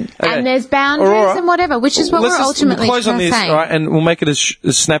discernment and there's boundaries and whatever, which is what we're ultimately close on this, saying. right? And we'll make it as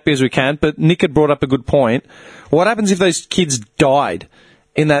snappy as we can. But Nick had brought up a good point. What happens if those kids died?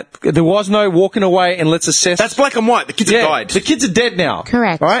 In that there was no walking away and let's assess. That's black and white. The kids have died. The kids are dead now.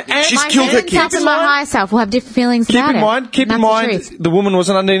 Correct. Right? And she's killed her kids. And my higher self will have different feelings about it. Keep in mind, the woman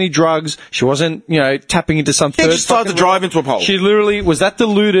wasn't under any drugs. She wasn't, tapping into some third. She started to drive into a pole. She literally was that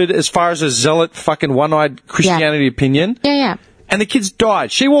deluded as far as a zealot fucking one-eyed Christianity opinion. Yeah. And the kids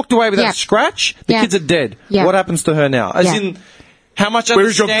died. She walked away without a scratch. The kids are dead. Yeah. What happens to her now? As in, how much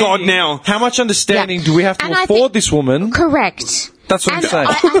Where's your understanding? God now? How much understanding do we have to afford this woman? Correct. That's what I'm saying.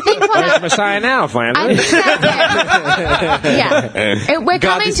 I think Where's Messiah now, finally? We're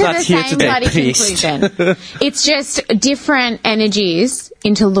coming to the same bloody conclusion. It's just different energies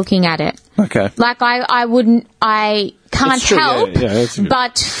into looking at it. Okay. Like I can't help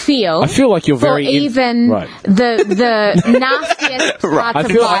but feel. I feel like you're very even the nastiest parts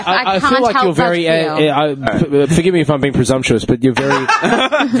of life. I feel can't like help you're very. but feel. Forgive me if I'm being presumptuous, but you're very,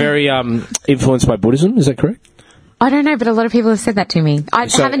 very influenced by Buddhism. Is that correct? I don't know, but a lot of people have said that to me. I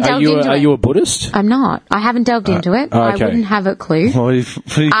haven't delved into it. Are you a Buddhist? I'm not. I haven't delved into it. Okay. I wouldn't have a clue. We'll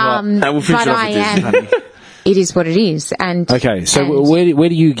finish but I am. it is what it is. And Okay, so and where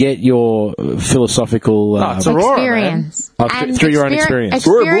do you get your philosophical it's Aurora, experience through your own experience?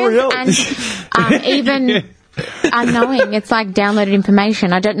 experience and even unknowing. It's like downloaded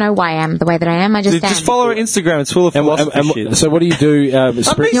information. I don't know why I am the way that I am. I just am. Just follow her Instagram. It's full of philosophy shit. So what do you do? I'm being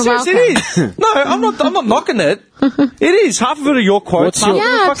serious, it is. No, I'm not knocking it. It is. Half of it are your quotes. What's your- half of it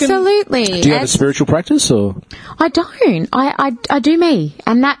Yeah, are fucking- absolutely. do you have a spiritual practice or? I don't. I do me,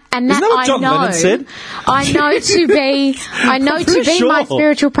 and that Isn't that what I John know. Lennon said? I know to be. I know to pretty be my sure.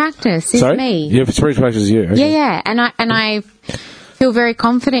 spiritual practice is Sorry, me. you have a spiritual practice. You? Okay. Yeah, and I feel very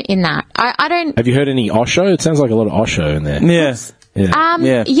confident in that. I don't. Have you heard any Osho? It sounds like a lot of Osho in there. Yeah. Yeah.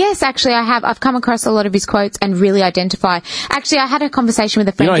 Yeah. Yes, actually, I have. I've come across a lot of his quotes and really identify. Actually, I had a conversation with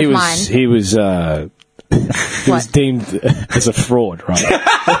a You friend know, of mine. he was he was deemed as a fraud, right?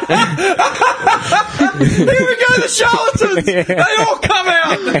 Here we go, the charlatans! They all come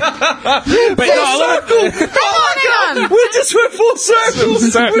out! But no, I love it. Hang on. We just went full circle.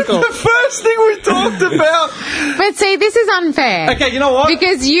 The first thing we talked about. But see, this is unfair. Okay, you know what?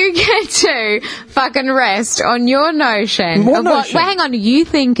 Because you get to fucking rest on your notion What of notion? what, hang on, you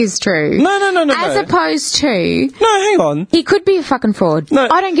think is true. No. As opposed to, No, hang on. he could be a fucking fraud. No,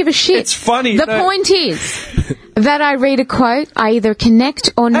 I don't give a shit. it's funny, The no. point is that I read a quote, I either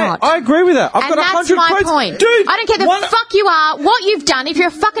connect or Hey, not. I agree with that. I've and got that's 100 my quotes. point. Dude, I don't care the one- fuck you are, what you've done, if you're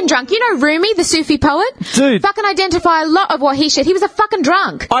a fucking drunk. You know Rumi, the Sufi poet? Dude. Fucking identify a lot of what he said. He was a fucking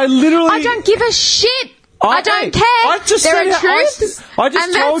drunk. I literally... I don't give a shit. I don't care. I just there said are how- truths. I just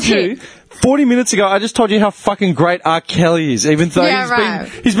and told that's you... it. 40 minutes ago, I just told you how fucking great R. Kelly is, even though Yeah,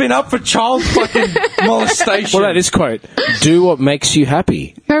 he's been up for child fucking molestation. What about this quote? Do what makes you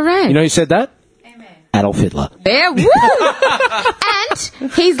happy. Correct. You know who said that? Adolf Hitler. There, woo!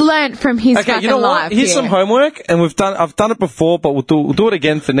 And he's learnt from his Okay, fucking you know what? life. Here's yeah. some homework, and I've done it before, but we'll do it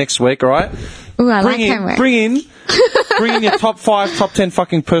again for next week, all right? Ooh, I like Bring in homework. bring in your top 5, top 10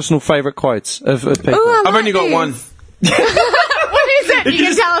 fucking personal favourite quotes of people. Ooh, I I've only got this. one. What is it? You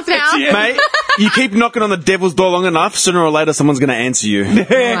can tell us now. Mate, you keep knocking on the devil's door long enough, sooner or later someone's going to answer you. Oh,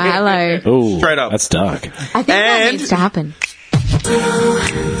 hello. Ooh, Straight up. That's dark. I think that And- needs to happen.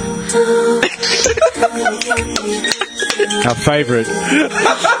 Our favourite.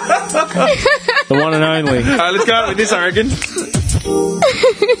 The one and only. Alright, let's go out with this, I reckon.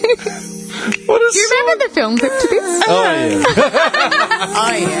 What is Do you remember the film clip to this? Oh, yeah.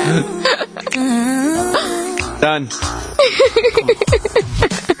 Oh, yeah. Done.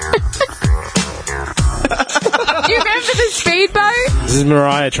 Do you remember the speedboat? This is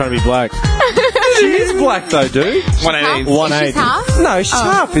Mariah trying to be black. She is black, though, dude. 118. She's half? No, she's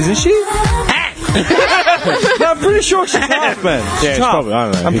half, isn't she? No, I'm pretty sure she's half, man. Yeah, She's it's half. probably- I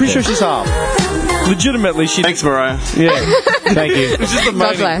don't know. I'm Who pretty sure cares? she's half. Legitimately, she... Thanks, Mariah. Yeah. Thank you. It's just God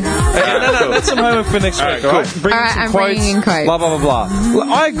amazing. bless. Okay, no, that's some homework for next week, cool. alright? Bring in Alright, some I'm quotes, bringing in quotes. blah, blah, blah, blah.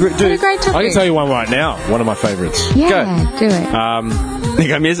 Well, I agree, What a dude. great topic. I can tell you one right now. One of my favourites. Yeah, do it. I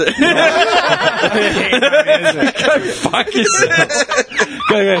think I miss it. Fuck yourself.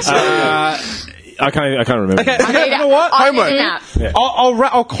 Go. I can't remember. Okay, I need you know what? I need Homework. it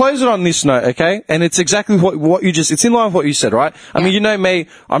out. I'll close it on this note, okay? And it's exactly what you just, it's in line with what you said, right? I mean, you know me,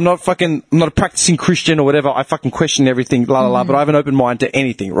 I'm not a practicing Christian or whatever, I fucking question everything, la la la, but I have an open mind to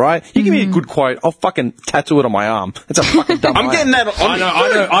anything, right? You give me a good quote, I'll fucking tattoo it on my arm. It's a fucking dumb I'm getting that on me.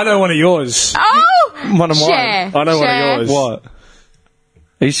 I know one of yours. Oh! One of mine. Share. I know one Share. of yours. What?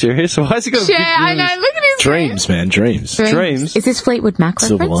 Are you serious? Why has he got a Share, big I know. Look at his Dreams, man, dreams. Dreams? Is this Fleetwood Mac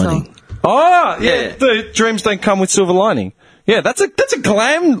Silver reference? lining. Oh, yeah. Yeah. The dreams don't come with silver lining. Yeah, that's a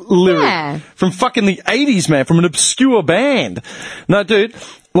glam lyric Yeah. from fucking the 80s, man, from an obscure band. No, dude,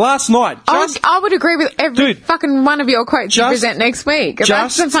 last night, I would agree with every Dude, fucking one of your quotes you just- present next week. That's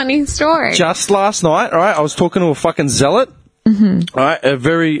just- a funny story. just last night, all right, I was talking to a fucking zealot, all right, a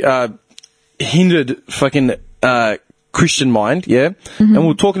very hindered fucking Christian mind, yeah, and we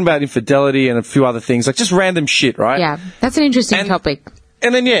were talking about infidelity and a few other things, like just random shit, right? Yeah, that's an interesting And- topic.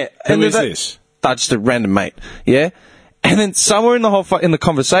 And then Who is this? Just a random mate, yeah. And then somewhere in the whole in the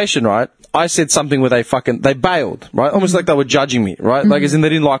conversation, right, I said something where they bailed, right, almost like they were judging me, right, like as in they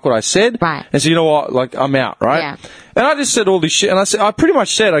didn't like what I said, Right. And so you know what, like I'm out, right? Yeah. And I just said all this shit, and I pretty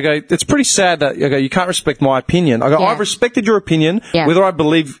much said, I go, it's pretty sad that you can't respect my opinion. I go, Yeah. I've respected your opinion, Yeah. whether I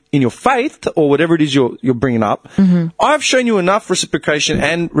believe in your faith or whatever it is you're bringing up. I've shown you enough reciprocation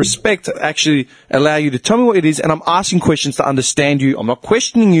and respect to actually allow you to tell me what it is, and I'm asking questions to understand you. I'm not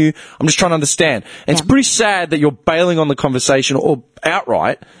questioning you. I'm just trying to understand. And it's Yeah. pretty sad that you're bailing on the conversation or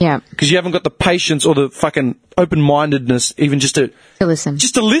outright, Yeah. because you haven't got the patience or the fucking open-mindedness even just to To listen.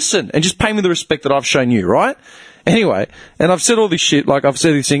 listen and just pay me the respect that I've shown you, right? Anyway, and I've said all this shit, like I've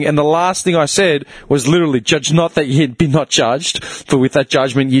said this thing, and the last thing I said was literally, judge not that ye be not judged, for with that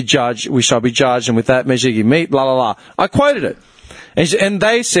judgment ye judge, we shall be judged, and with that measure ye meet, la la la. I quoted it. And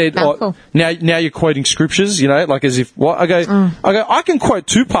they said, Cool. now you're quoting scriptures, you know, like as if, what? I go, I can quote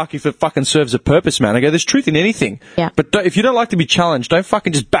Tupac if it fucking serves a purpose, man. I go, there's truth in anything. Yeah. But if you don't like to be challenged, don't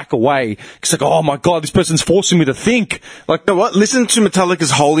fucking just back away. It's like, oh my God, this person's forcing me to think. Like, You know what? Listen to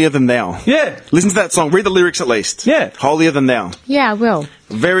Metallica's Holier Than Thou. yeah, Listen to that song. Read the lyrics at least. Yeah. Holier Than Thou. Yeah, I will.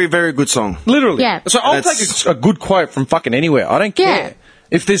 Very, very good song. literally. Yeah. So I'll That's- take a good quote from fucking anywhere. I don't Yeah. care.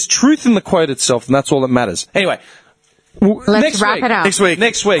 If there's truth in the quote itself, then that's all that matters. Anyway. Let's next wrap week. it up.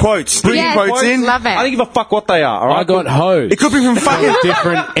 Next week. Quotes. Bring Yes, your quotes in. love it. I don't give a fuck what they are, all right? I got hosed. It could be from fucking...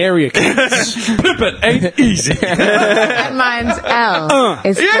 different area codes. Pippin ain't easy. And mine's L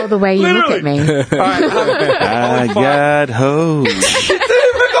is for the way you look at me. I got hoes.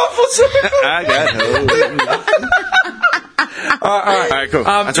 I got hoes. All right, cool.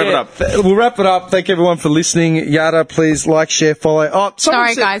 Let's wrap it up. We'll wrap it up. Thank everyone for listening. Yada, please like, share, follow. Oh,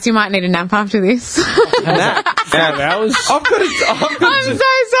 Sorry, guys, you might need a nap after this. 5 hours. I'm I'm so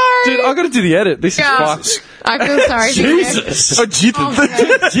sorry. Dude, I've got to do the edit. This is God, fucked. I feel sorry for you. Jesus. Oh,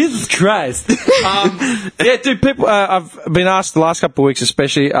 Jesus Christ. Yeah, dude, people, I've been asked the last couple of weeks,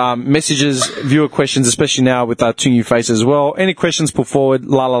 especially, messages, viewer questions, especially now with our 2 new faces as well. Any questions put forward,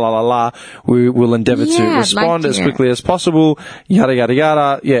 la la la la la. We will endeavour Yeah, to I'd respond like to as hear quickly as possible. Yada, yada,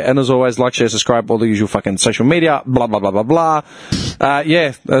 yada. Yeah, and as always, like, share, subscribe, all the usual fucking social media, blah, blah, blah, blah, blah.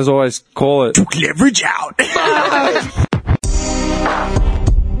 Yeah, as always, call it. Leverage out.